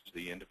towards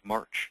the end of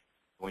March,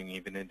 going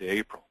even into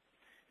April.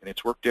 And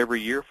it's worked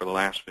every year for the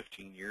last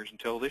 15 years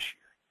until this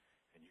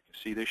year. And you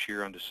can see this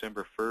year on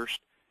December 1st,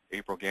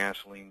 April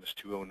gasoline was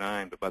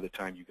 $2.09, but by the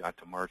time you got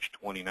to March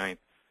 29th,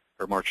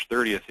 or March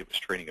 30th, it was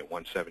trading at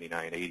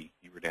 $179.80.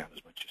 You were down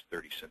as much as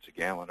 30 cents a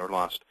gallon, or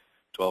lost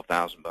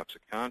 $12,000 a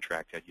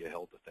contract had you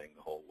held the thing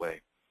the whole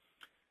way.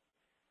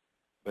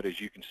 But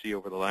as you can see,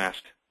 over the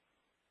last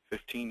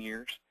 15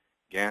 years,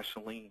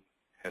 gasoline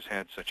has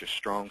had such a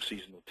strong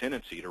seasonal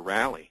tendency to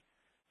rally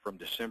from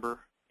December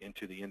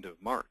into the end of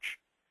March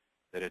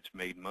that it's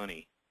made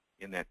money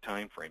in that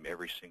time frame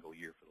every single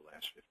year for the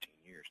last 15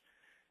 years.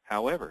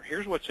 However,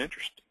 here's what's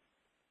interesting.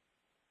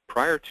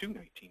 Prior to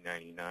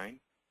 1999,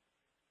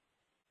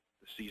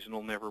 the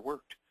seasonal never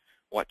worked.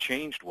 What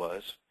changed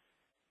was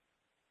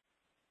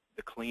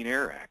the Clean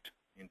Air Act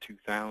in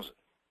 2000.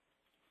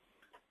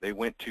 They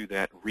went to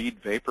that Reed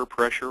vapor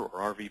pressure,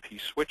 or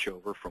RVP,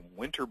 switchover from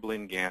winter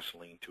blend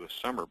gasoline to a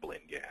summer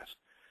blend gas.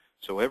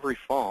 So every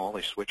fall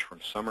they switch from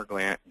summer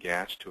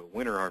gas to a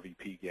winter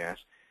RVP gas,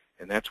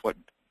 and that's what,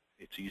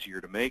 it's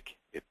easier to make,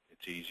 it's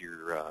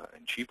easier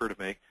and cheaper to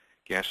make.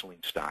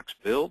 Gasoline stocks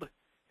build,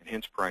 and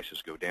hence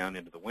prices go down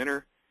into the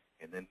winter,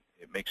 and then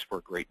it makes for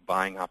a great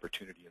buying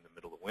opportunity in the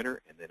middle of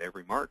winter, and then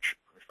every March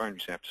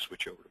refineries have to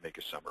switch over to make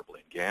a summer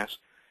blend gas.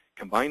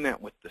 Combine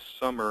that with the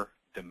summer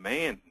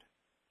demand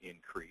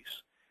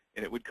increase,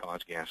 and it would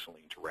cause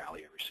gasoline to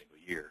rally every single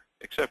year,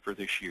 except for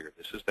this year.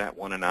 This is that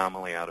one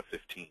anomaly out of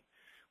 15.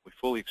 We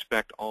fully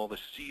expect all the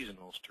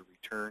seasonals to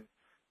return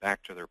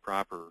back to their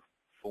proper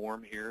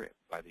form here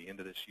by the end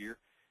of this year,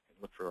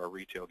 and look for our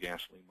retail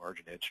gasoline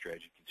margin hedge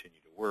strategy to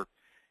continue to work.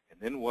 And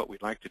then what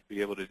we'd like to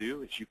be able to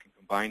do is you can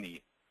combine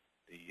the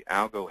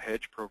algo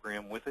hedge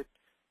program with it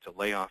to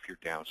lay off your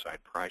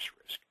downside price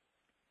risk.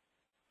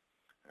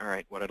 All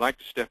right, what I'd like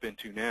to step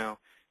into now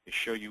is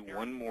show you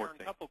one more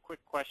thing. A couple quick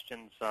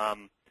questions.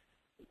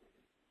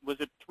 Was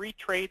it 3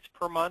 trades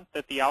per month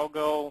that the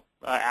algo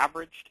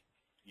averaged?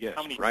 Yes,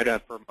 How many right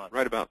trades per month?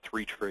 Right about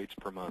 3 trades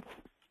per month.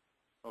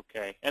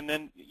 Okay, and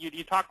then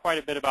you talked quite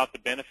a bit about the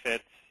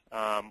benefits.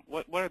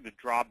 What are the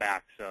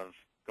drawbacks of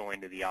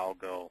going to the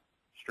algo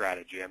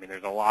strategy? I mean,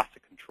 there's a loss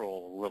of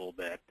control a little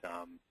bit.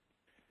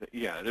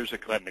 Yeah, there's a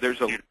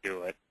computer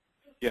do it.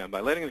 Yeah,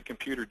 by letting the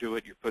computer do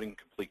it, you're putting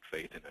complete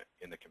faith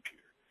in the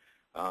computer.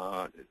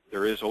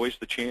 There is always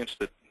the chance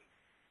that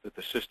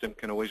the system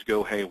can always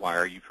go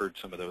haywire. You've heard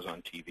some of those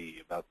on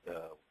TV about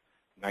the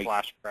night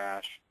flash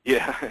crash.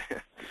 Yeah,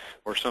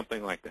 or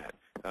something like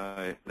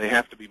that. They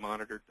have to be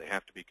monitored. They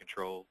have to be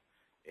controlled.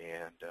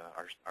 And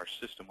our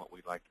system, what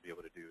we'd like to be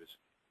able to do is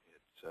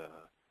it's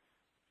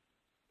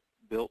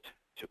built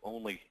to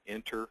only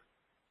enter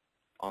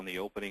on the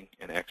opening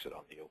and exit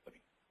on the opening.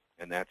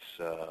 And that's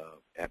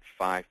at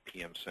 5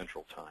 p.m.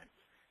 Central Time.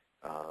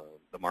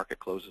 The market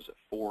closes at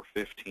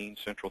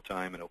 4:15 Central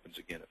Time and opens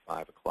again at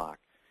 5 o'clock.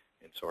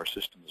 And so our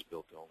system is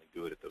built to only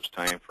do it at those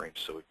time frames,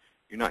 so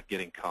you're not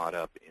getting caught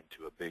up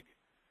into a big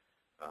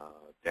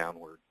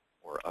downward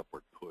or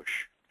upward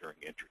push during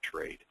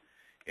intratrade.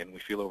 And we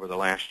feel over the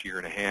last year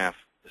and a half,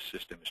 the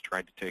system has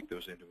tried to take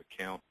those into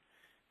account.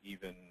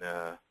 Even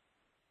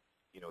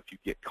if you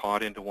get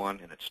caught into one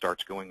and it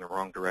starts going the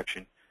wrong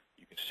direction,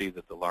 you can see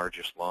that the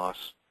largest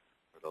loss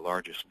or the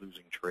largest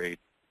losing trade,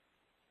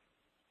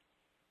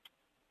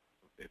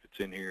 if it's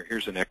in here,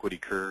 here's an equity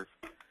curve.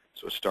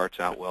 So it starts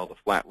out well. The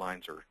flat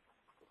lines are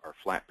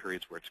flat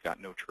periods where it's got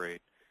no trade.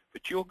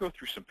 But you'll go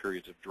through some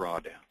periods of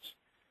drawdowns.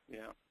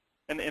 Yeah.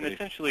 And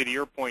essentially, to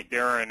your point,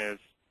 Darren, is,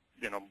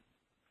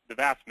 the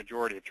vast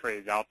majority of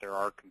trades out there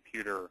are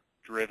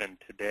computer-driven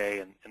today,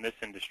 and this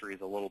industry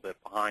is a little bit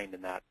behind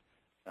in that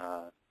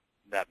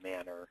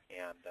manner,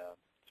 and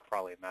it's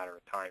probably a matter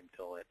of time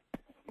till it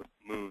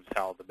moves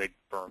how the big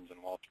firms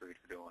in Wall Street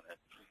are doing it.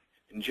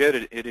 And Jed,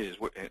 it is.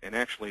 And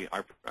actually,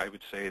 I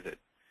would say that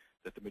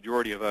that the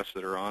majority of us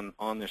that are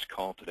on this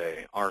call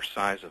today, our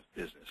size of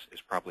business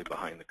is probably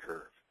behind the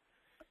curve.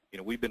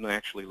 We've been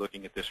actually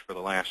looking at this for the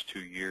last 2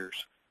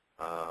 years.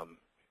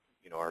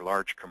 Our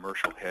large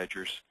commercial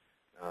hedgers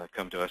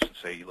come to us and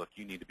say, look,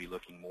 you need to be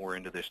looking more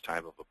into this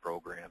type of a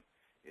program.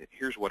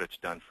 Here's what it's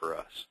done for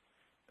us.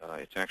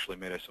 It's actually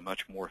made us a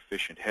much more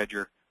efficient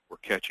hedger. We're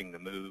catching the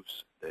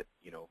moves that,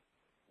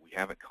 we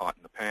haven't caught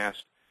in the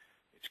past.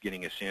 It's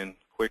getting us in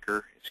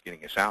quicker. It's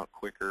getting us out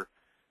quicker.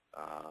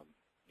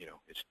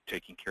 It's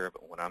taking care of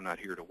it when I'm not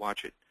here to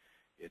watch it.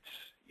 It's,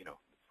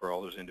 for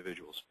all those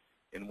individuals.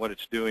 And what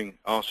it's doing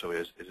also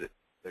is that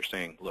they're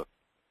saying, look,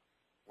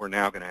 we're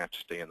now going to have to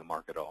stay in the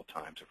market at all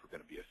times if we're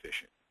going to be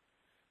efficient.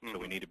 So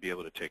we need to be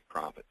able to take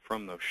profit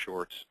from those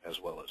shorts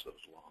as well as those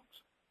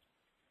longs.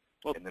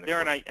 Well,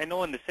 Darren, I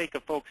know in the sake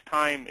of folks'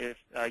 time, if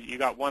you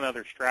got one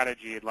other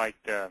strategy you'd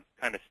like to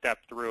kind of step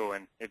through,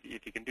 and if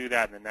you can do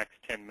that in the next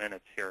 10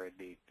 minutes here, it'd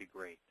be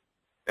great.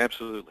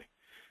 Absolutely.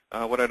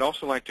 What I'd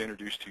also like to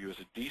introduce to you is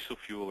a diesel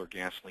fuel or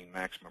gasoline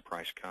maximum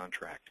price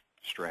contract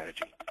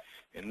strategy.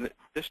 And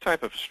this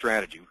type of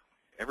strategy,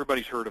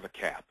 everybody's heard of a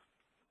cap,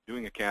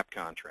 doing a cap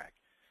contract.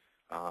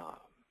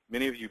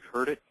 Many of you have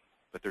heard it,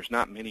 but there's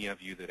not many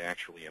of you that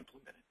actually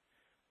implement it.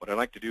 What I'd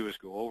like to do is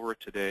go over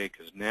it today,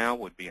 because now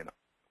would be an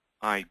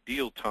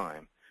ideal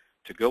time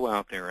to go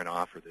out there and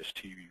offer this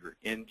to your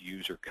end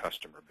user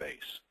customer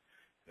base.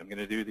 I'm going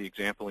to do the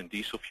example in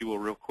diesel fuel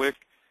real quick,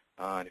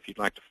 and if you'd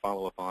like to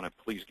follow up on it,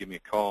 please give me a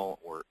call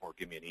or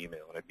give me an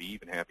email, and I'd be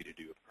even happy to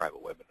do a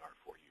private webinar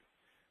for you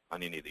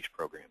on any of these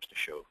programs to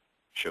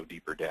show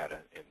deeper data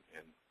and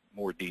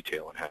more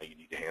detail on how you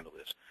need to handle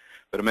this.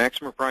 But a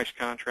maximum price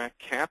contract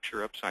caps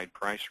your upside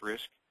price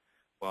risk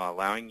while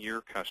allowing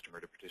your customer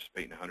to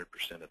participate in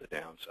 100% of the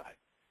downside.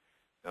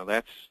 Now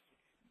that's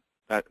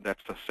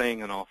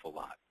saying an awful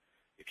lot.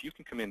 If you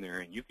can come in there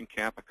and you can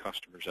cap a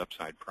customer's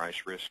upside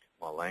price risk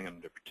while allowing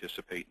them to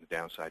participate in the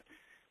downside,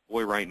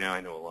 boy, right now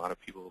I know a lot of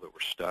people that were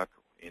stuck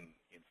in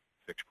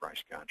fixed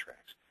price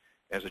contracts.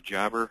 As a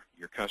jobber,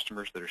 your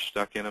customers that are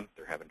stuck in them,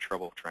 they're having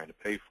trouble trying to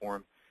pay for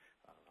them.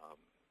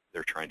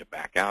 They're trying to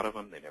back out of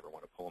them. They never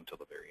want to pull them until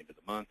the very end of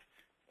the month.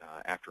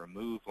 After a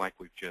move like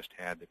we've just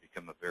had, they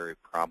become a very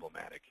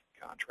problematic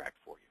contract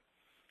for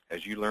you.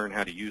 As you learn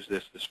how to use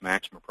this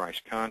maximum price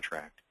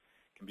contract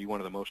can be one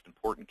of the most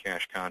important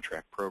cash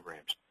contract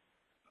programs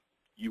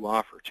you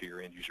offer to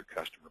your end user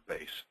customer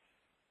base.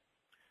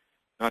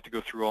 Not to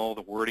go through all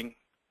the wording,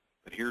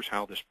 but here's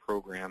how this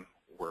program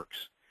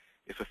works.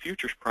 If a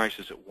futures price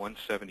is at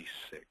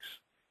 176,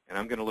 and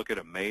I'm going to look at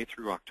a May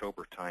through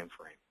October time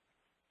frame,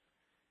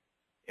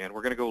 and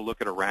we're going to go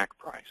look at a rack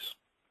price.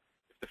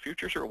 If the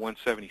futures are at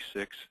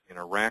 176 and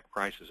a rack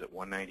price is at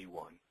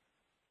 191,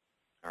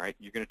 all right,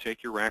 you're going to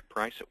take your rack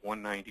price at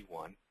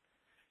 191.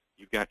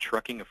 You've got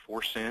trucking of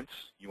 4 cents.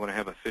 You want to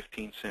have a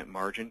 15-cent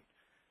margin,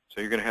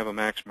 so you're going to have a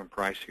maximum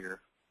price here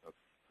of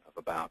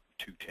about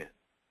 210.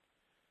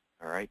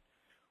 All right.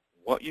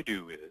 What you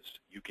do is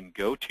you can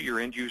go to your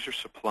end user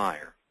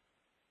supplier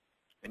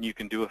and you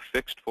can do a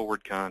fixed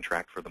forward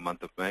contract for the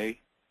month of May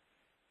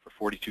for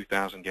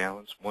 42,000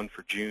 gallons, one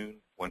for June,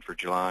 one for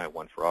July,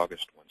 one for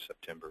August, one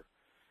September,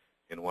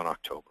 and one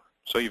October.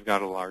 So you've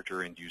got a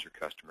larger end user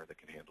customer that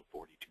can handle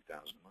 42,000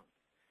 a month.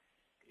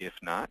 If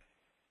not,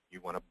 you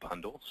want to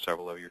bundle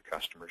several of your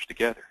customers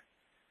together,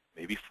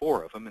 maybe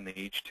 4 of them, and they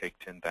each take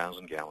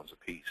 10,000 gallons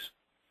apiece.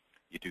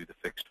 You do the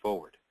fixed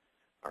forward.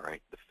 All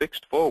right, the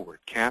fixed forward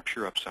caps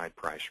your upside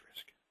price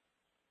risk.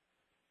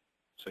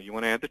 So you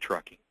want to add the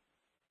trucking.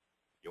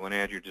 You want to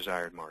add your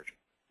desired margin.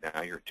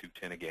 Now you're at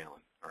 $2.10 a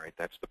gallon. All right,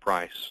 that's the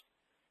price.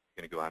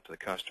 You're going to go out to the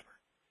customer.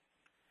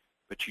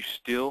 But you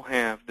still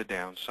have the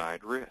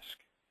downside risk.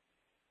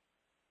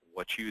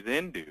 What you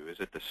then do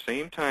is at the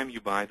same time you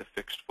buy the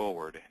fixed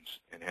forward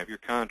and have your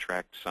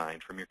contract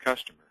signed from your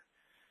customer,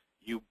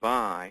 you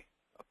buy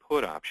a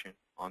put option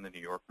on the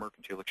New York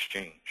Mercantile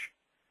Exchange.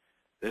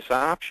 This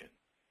option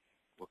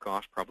will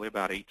cost probably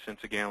about 8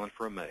 cents a gallon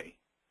for a May,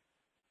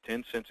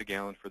 10 cents a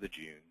gallon for the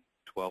June,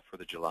 12 for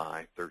the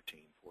July,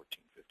 13, 14,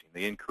 15.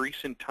 They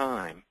increase in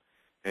time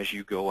as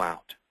you go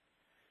out.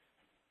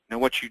 Now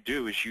what you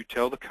do is you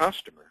tell the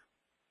customer,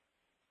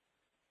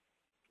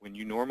 when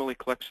you normally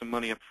collect some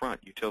money up front,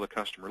 you tell the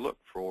customer, look,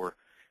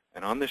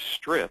 and on this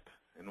strip,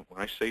 and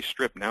when I say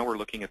strip, now we're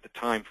looking at the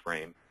time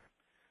frame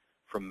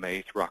from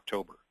May through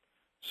October.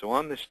 So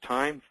on this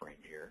time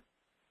frame here,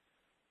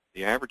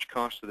 the average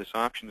cost of this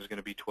option is going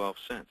to be 12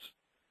 cents.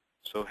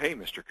 So hey,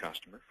 Mr.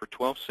 Customer, for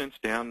 12 cents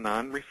down,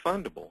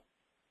 non-refundable,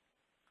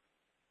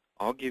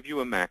 I'll give you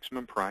a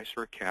maximum price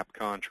or a cap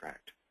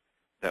contract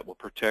that will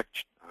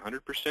protect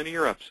 100% of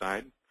your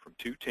upside from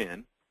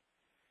 210,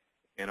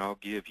 and I'll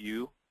give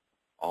you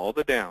all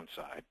the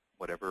downside,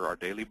 whatever our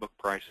daily book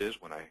price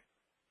is when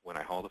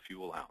I haul the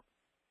fuel out.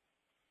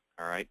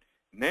 All right.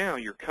 Now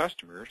your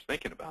customer is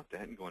thinking about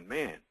that and going,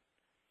 man,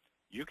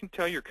 you can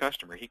tell your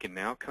customer he can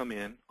now come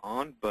in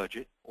on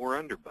budget or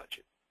under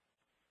budget.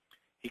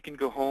 He can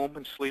go home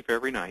and sleep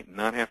every night and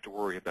not have to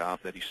worry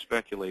about that he's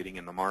speculating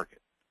in the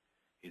market.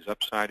 His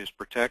upside is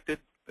protected,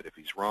 but if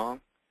he's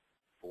wrong,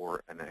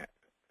 for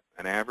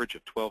an average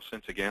of 12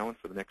 cents a gallon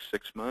for the next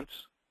 6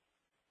 months,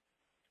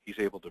 he's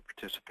able to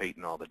participate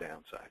in all the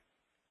downside.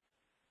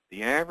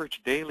 The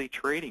average daily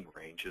trading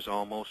range is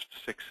almost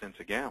 6 cents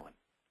a gallon.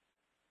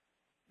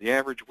 The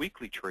average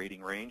weekly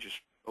trading range is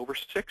over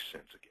 6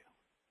 cents a gallon.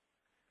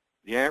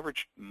 The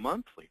average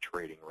monthly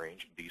trading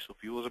range in diesel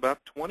fuel is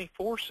about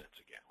 24 cents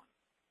a gallon.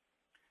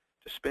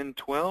 To spend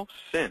 12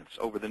 cents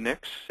over the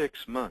next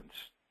 6 months,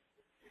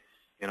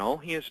 and all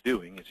he is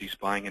doing is he's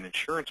buying an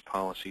insurance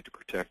policy to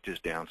protect his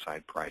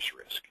downside price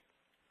risk.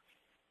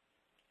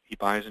 He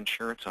buys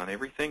insurance on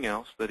everything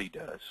else that he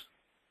does.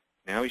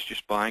 Now he's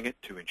just buying it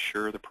to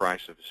insure the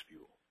price of his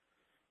fuel.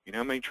 You know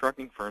how many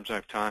trucking firms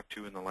I've talked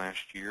to in the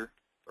last year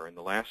or in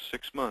the last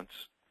 6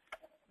 months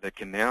that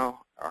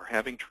are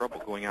having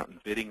trouble going out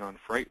and bidding on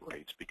freight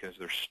rates because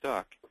they're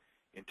stuck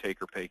in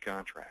take-or-pay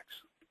contracts.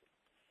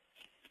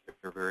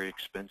 They're very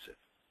expensive.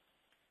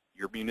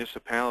 Your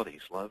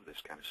municipalities love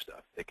this kind of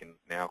stuff. They can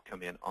now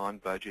come in on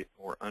budget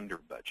or under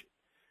budget.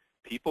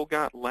 People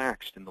got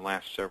laxed in the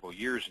last several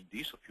years in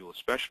diesel fuel,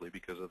 especially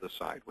because of the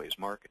sideways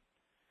market.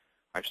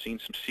 I've seen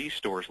some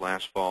C-stores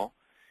last fall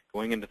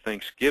going into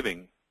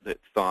Thanksgiving that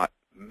thought,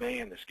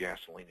 man, this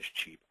gasoline is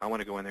cheap. I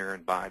want to go in there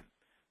and buy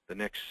the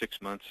next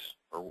 6 months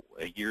or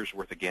a year's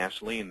worth of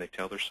gasoline. They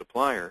tell their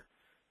supplier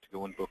to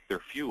go and book their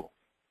fuel.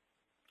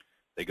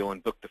 They go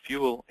and book the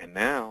fuel, and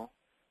now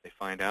they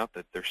find out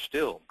that they're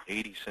still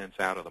 80 cents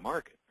out of the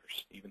market, or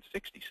even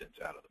 60 cents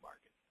out of the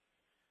market.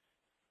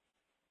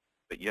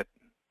 But yet,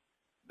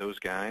 those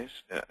guys,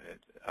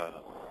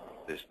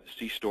 this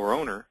C-store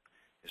owner,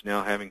 is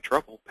now having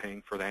trouble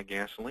paying for that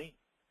gasoline.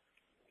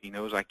 He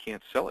knows I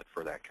can't sell it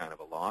for that kind of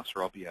a loss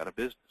or I'll be out of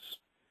business.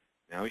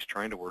 Now he's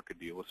trying to work a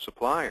deal with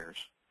suppliers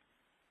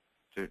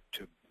to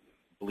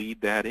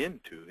bleed that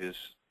into his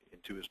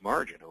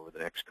margin over the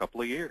next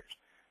couple of years.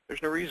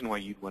 There's no reason why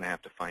you'd want to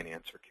have to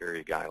finance or carry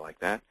a guy like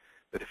that.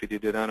 But if he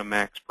did it on a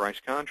max price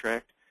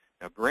contract,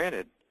 now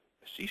granted,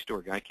 a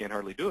C-store guy can't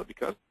hardly do it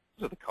because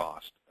of the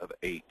cost of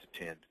 8 to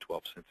 10 to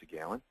 12 cents a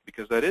gallon,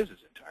 because that is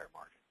his entire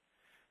margin.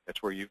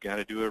 That's where you've got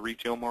to do a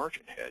retail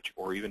margin hedge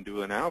or even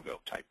do an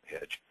algo type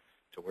hedge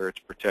to where it's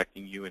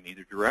protecting you in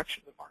either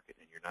direction of the market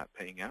and you're not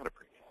paying out a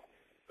premium.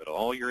 But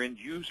all your end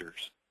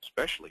users,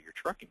 especially your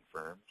trucking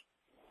firms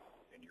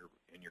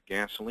and your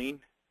gasoline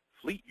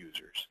fleet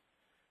users,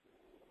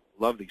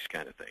 love these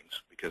kind of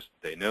things because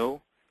they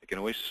know they can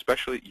always,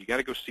 especially, you got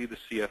to go see the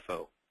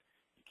CFO.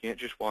 You can't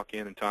just walk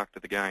in and talk to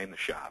the guy in the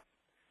shop.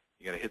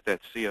 You got to hit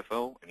that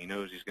CFO, and he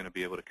knows he's going to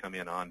be able to come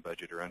in on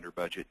budget or under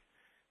budget.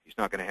 He's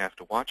not going to have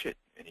to watch it,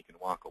 and he can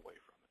walk away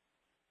from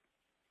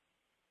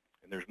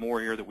it. And there's more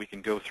here that we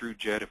can go through,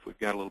 Jed, if we've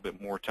got a little bit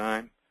more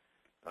time.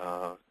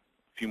 A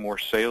few more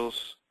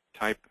sales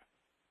type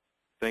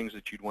things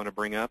that you'd want to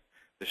bring up.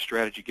 This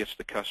strategy gets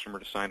the customer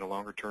to sign a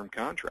longer-term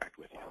contract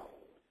with you.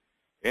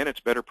 And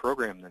it's better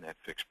programmed than that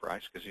fixed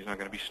price because he's not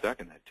going to be stuck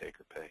in that take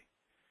or pay.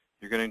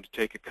 You're going to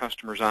take a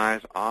customer's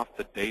eyes off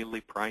the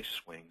daily price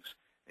swings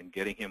and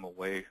getting him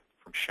away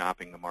from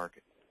shopping the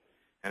market.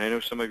 And I know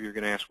some of you are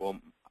going to ask, well,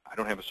 I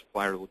don't have a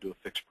supplier that will do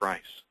a fixed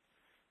price.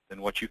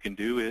 Then what you can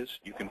do is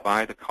you can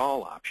buy the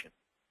call option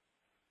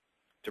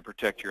to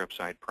protect your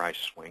upside price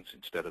swings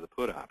instead of the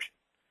put option,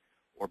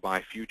 or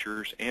buy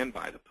futures and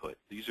buy the put.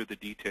 These are the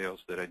details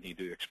that I need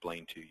to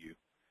explain to you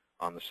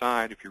on the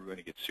side if you're going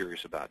to get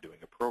serious about doing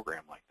a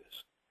program like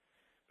this.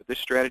 But this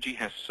strategy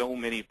has so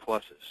many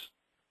pluses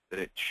that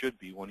it should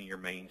be one of your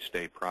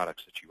mainstay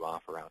products that you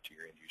offer out to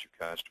your end user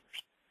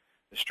customers.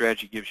 The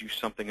strategy gives you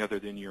something other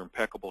than your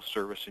impeccable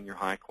service and your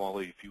high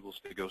quality fuels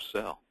to go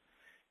sell.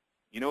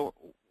 You know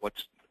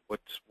what's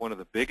one of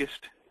the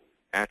biggest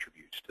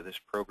attributes to this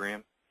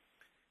program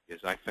is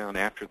I found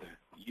after the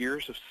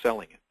years of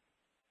selling it,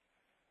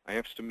 I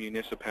have some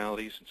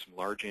municipalities and some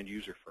large end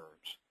user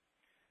firms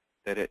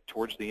that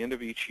towards the end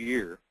of each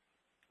year,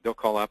 they'll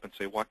call up and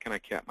say, what can I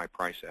cap my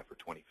price at for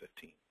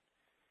 2015?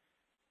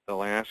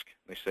 They'll ask,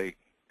 they say,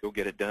 go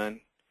get it done.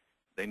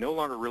 They no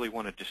longer really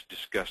want to just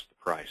discuss the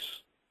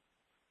price.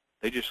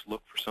 They just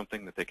look for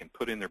something that they can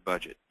put in their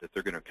budget, that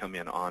they're going to come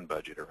in on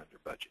budget or under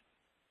budget.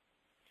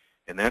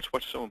 And that's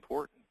what's so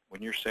important.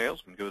 When your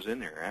salesman goes in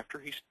there, after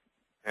he's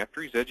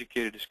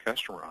educated his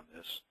customer on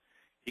this,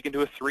 he can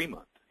do a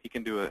 3-month. He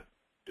can do a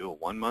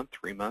 1-month,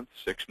 3-month,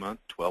 6-month,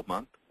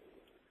 12-month,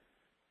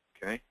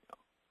 okay,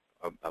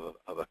 of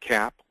a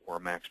cap or a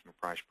maximum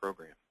price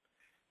program.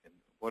 And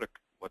what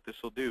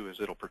this will do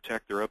is it'll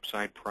protect their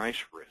upside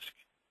price risk.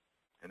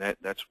 And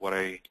that's what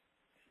I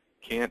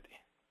can't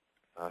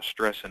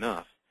stress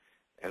enough,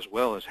 as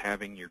well as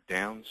having your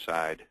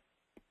downside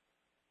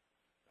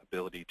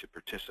ability to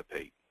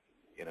participate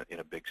in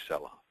a big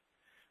sell-off.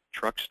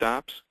 Truck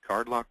stops,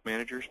 card lock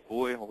managers,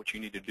 boy, all what you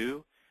need to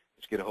do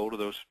is get a hold of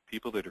those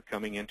people that are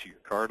coming into your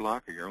card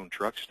lock or your own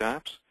truck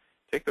stops.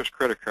 Take those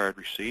credit card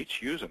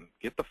receipts, use them,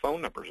 get the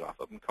phone numbers off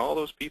of them, call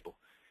those people.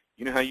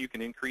 You know how you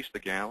can increase the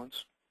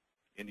gallons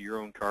into your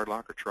own card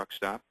lock or truck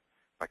stop?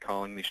 By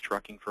calling these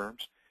trucking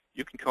firms.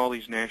 You can call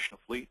these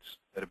national fleets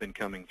that have been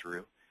coming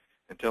through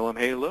and tell them,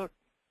 hey, look,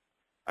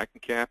 I can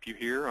cap you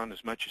here on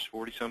as much as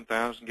 40-some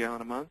thousand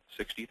gallon a month,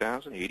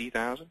 60,000,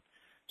 80,000.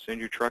 Send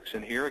your trucks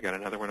in here. I got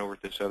another one over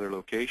at this other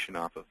location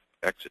off of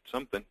exit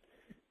something.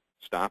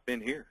 Stop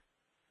in here.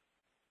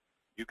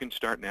 You can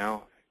start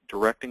now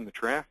directing the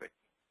traffic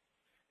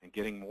and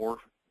getting more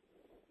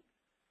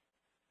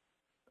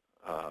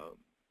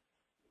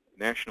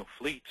national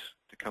fleets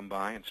to come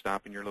by and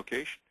stop in your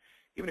location.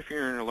 Even if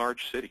you're in a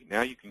large city,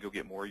 now you can go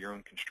get more of your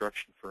own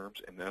construction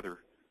firms and other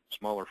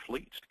smaller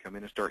fleets to come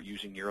in and start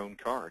using your own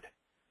card.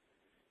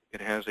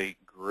 It has a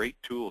great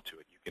tool to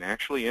it. You can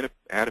actually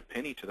add a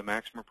penny to the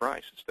maximum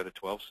price. Instead of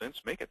 12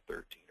 cents, make it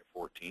 13 or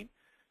 14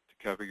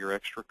 to cover your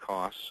extra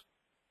costs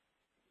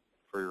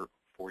for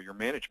your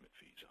management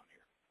fees on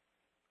here.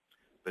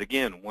 But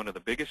again, one of the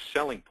biggest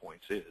selling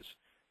points is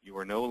you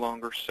are no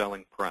longer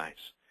selling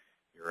price.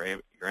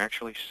 You're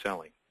actually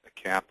selling a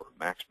cap or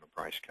maximum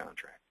price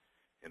contract.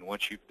 And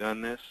once you've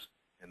done this,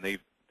 and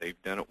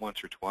they've done it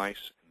once or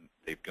twice, and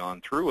they've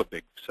gone through a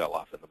big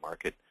sell-off in the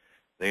market,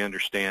 they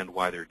understand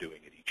why they're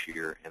doing it each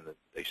year, and that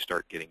they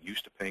start getting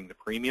used to paying the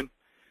premium.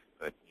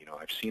 But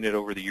I've seen it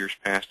over the years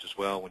past as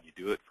well. When you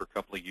do it for a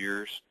couple of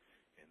years,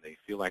 and they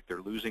feel like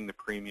they're losing the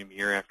premium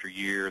year after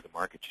year, the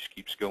market just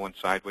keeps going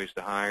sideways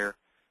to higher,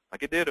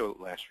 like it did over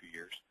the last few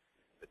years.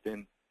 But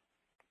then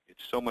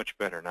it's so much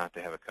better not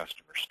to have a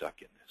customer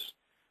stuck in this.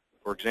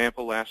 For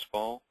example, last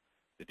fall,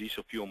 the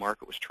diesel fuel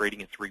market was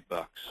trading at $3.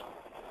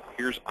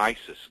 Here's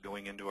ISIS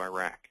going into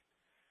Iraq.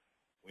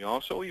 We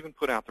also even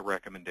put out the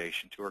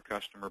recommendation to our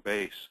customer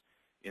base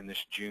in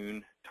this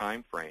June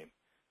time frame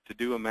to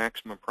do a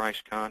maximum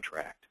price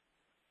contract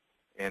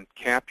and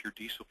cap your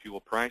diesel fuel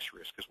price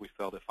risk, because we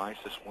felt if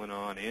ISIS went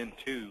on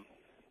into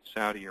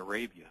Saudi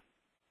Arabia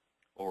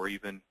or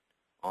even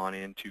on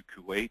into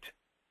Kuwait,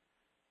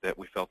 that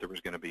we felt there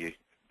was going to be a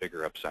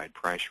bigger upside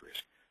price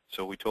risk.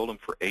 So we told them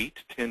for 8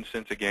 to 10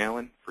 cents a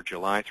gallon for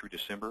July through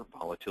December.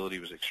 Volatility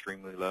was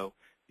extremely low.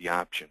 The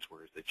options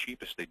were the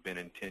cheapest they'd been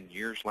in 10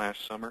 years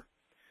last summer.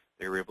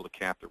 They were able to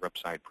cap their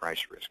upside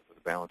price risk for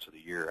the balance of the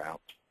year out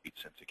to 8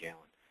 cents a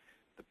gallon.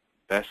 The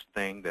best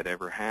thing that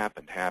ever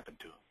happened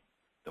to them.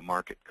 The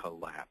market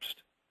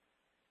collapsed.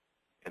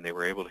 And they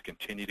were able to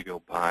continue to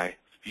go buy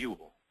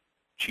fuel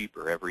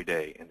cheaper every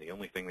day. And the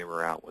only thing they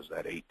were out was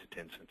that 8 to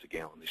 10 cents a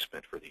gallon they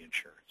spent for the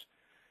insurance.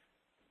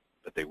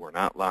 But they were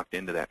not locked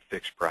into that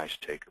fixed price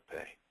take or pay.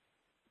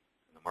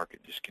 And the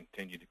market just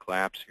continued to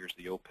collapse. Here's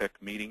the OPEC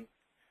meeting,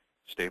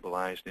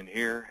 stabilized in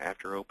here.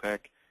 After OPEC,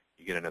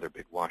 you get another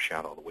big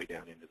washout all the way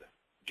down into the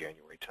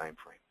January time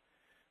frame.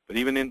 But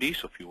even in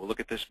diesel fuel, look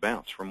at this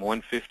bounce from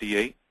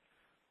 158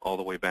 all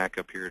the way back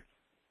up here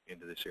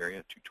into this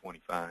area,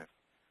 225,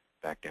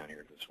 back down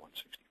here to this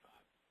 165.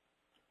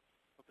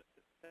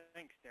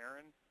 Thanks,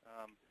 Darren.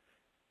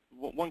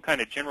 One kind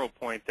of general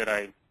point that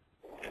I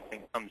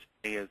think comes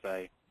to me as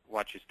I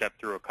watch you step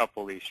through a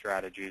couple of these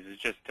strategies is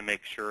just to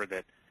make sure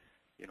that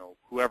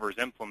whoever's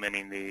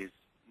implementing these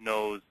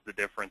knows the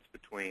difference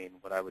between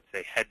what I would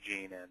say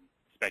hedging and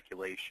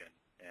speculation,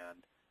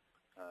 and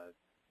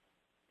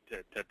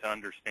to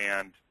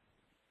understand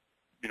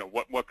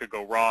what could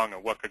go wrong or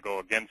what could go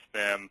against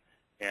them,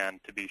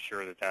 and to be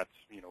sure that that's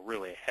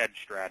really a hedge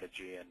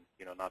strategy and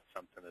not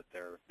something that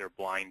they're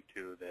blind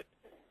to that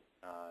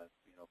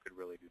could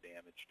really do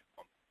damage to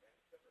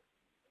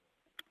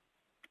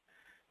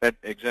them.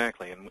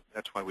 Exactly, and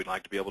that's why we'd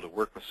like to be able to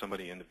work with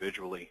somebody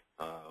individually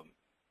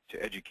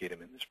to educate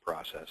them in this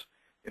process.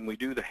 And we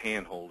do the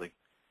hand-holding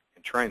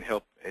and try and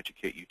help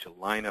educate you to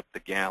line up the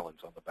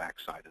gallons on the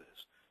backside of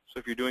this. So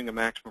if you're doing a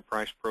maximum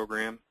price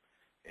program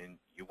and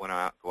you want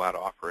to go out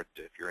and offer it,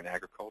 if you're an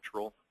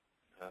agricultural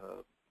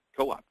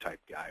co-op type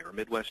guy or a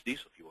Midwest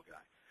diesel fuel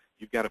guy,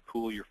 you've got to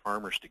pool your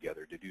farmers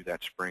together to do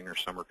that spring or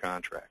summer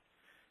contract.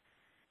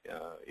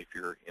 If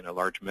you're in a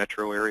large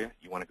metro area,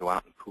 you want to go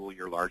out and pool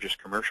your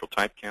largest commercial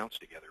type counts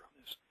together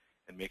on this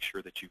and make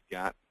sure that you've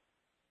got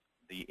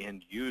the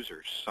end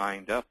users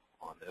signed up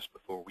on this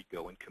before we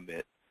go and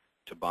commit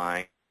to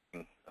buying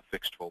a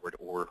fixed forward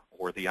or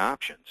the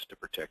options to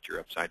protect your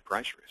upside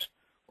price risk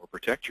or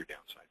protect your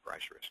downside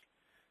price risk.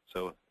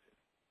 So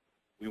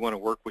we want to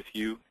work with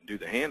you and do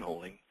the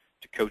hand-holding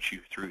to coach you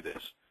through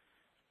this.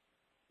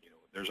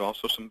 There's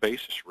also some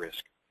basis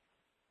risk.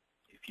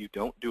 If you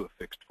don't do a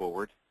fixed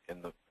forward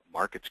and the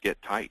markets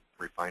get tight,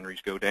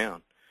 refineries go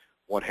down,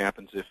 what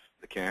happens if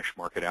the cash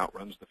market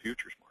outruns the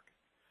futures market?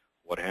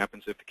 What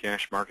happens if the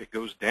cash market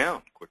goes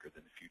down quicker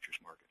than the futures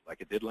market,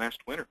 like it did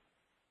last winter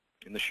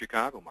in the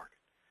Chicago market?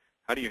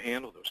 How do you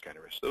handle those kind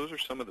of risks? Those are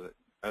some of the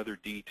other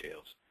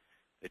details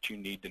that you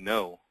need to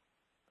know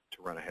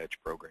to run a hedge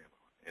program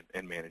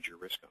and manage your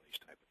risk on these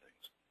type of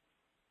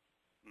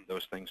things.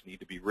 Those things need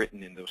to be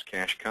written in those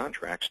cash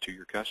contracts to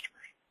your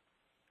customers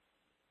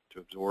to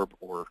absorb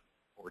or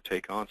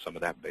take on some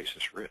of that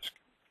basis risk.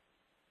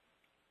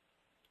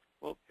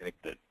 Well,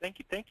 thank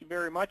you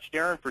very much,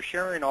 Darren, for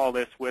sharing all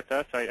this with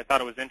us. I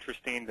thought it was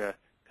interesting to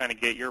kind of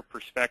get your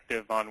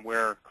perspective on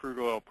where crude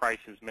oil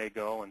prices may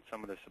go and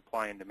some of the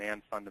supply and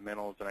demand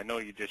fundamentals. And I know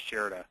you just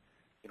shared a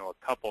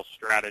couple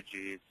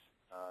strategies.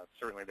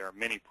 Certainly, there are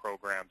many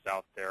programs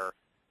out there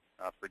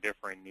for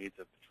differing needs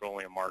of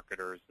petroleum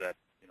marketers that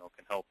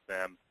can help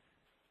them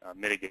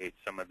mitigate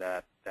some of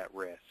that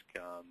risk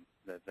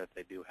that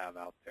they do have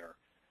out there.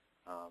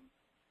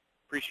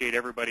 Appreciate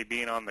everybody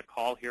being on the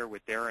call here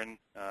with Darren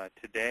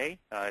today.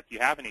 If you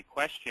have any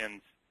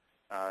questions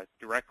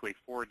directly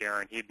for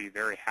Darren, he'd be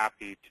very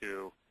happy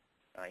to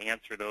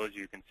answer those.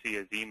 You can see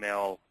his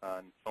email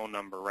and phone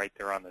number right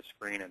there on the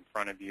screen in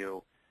front of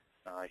you.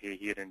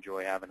 He'd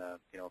enjoy having a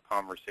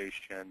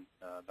conversation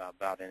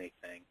about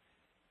anything.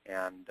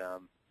 And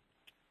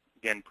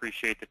again,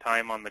 appreciate the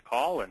time on the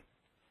call, and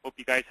hope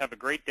you guys have a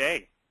great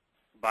day.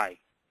 Bye.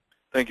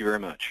 Thank you very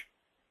much.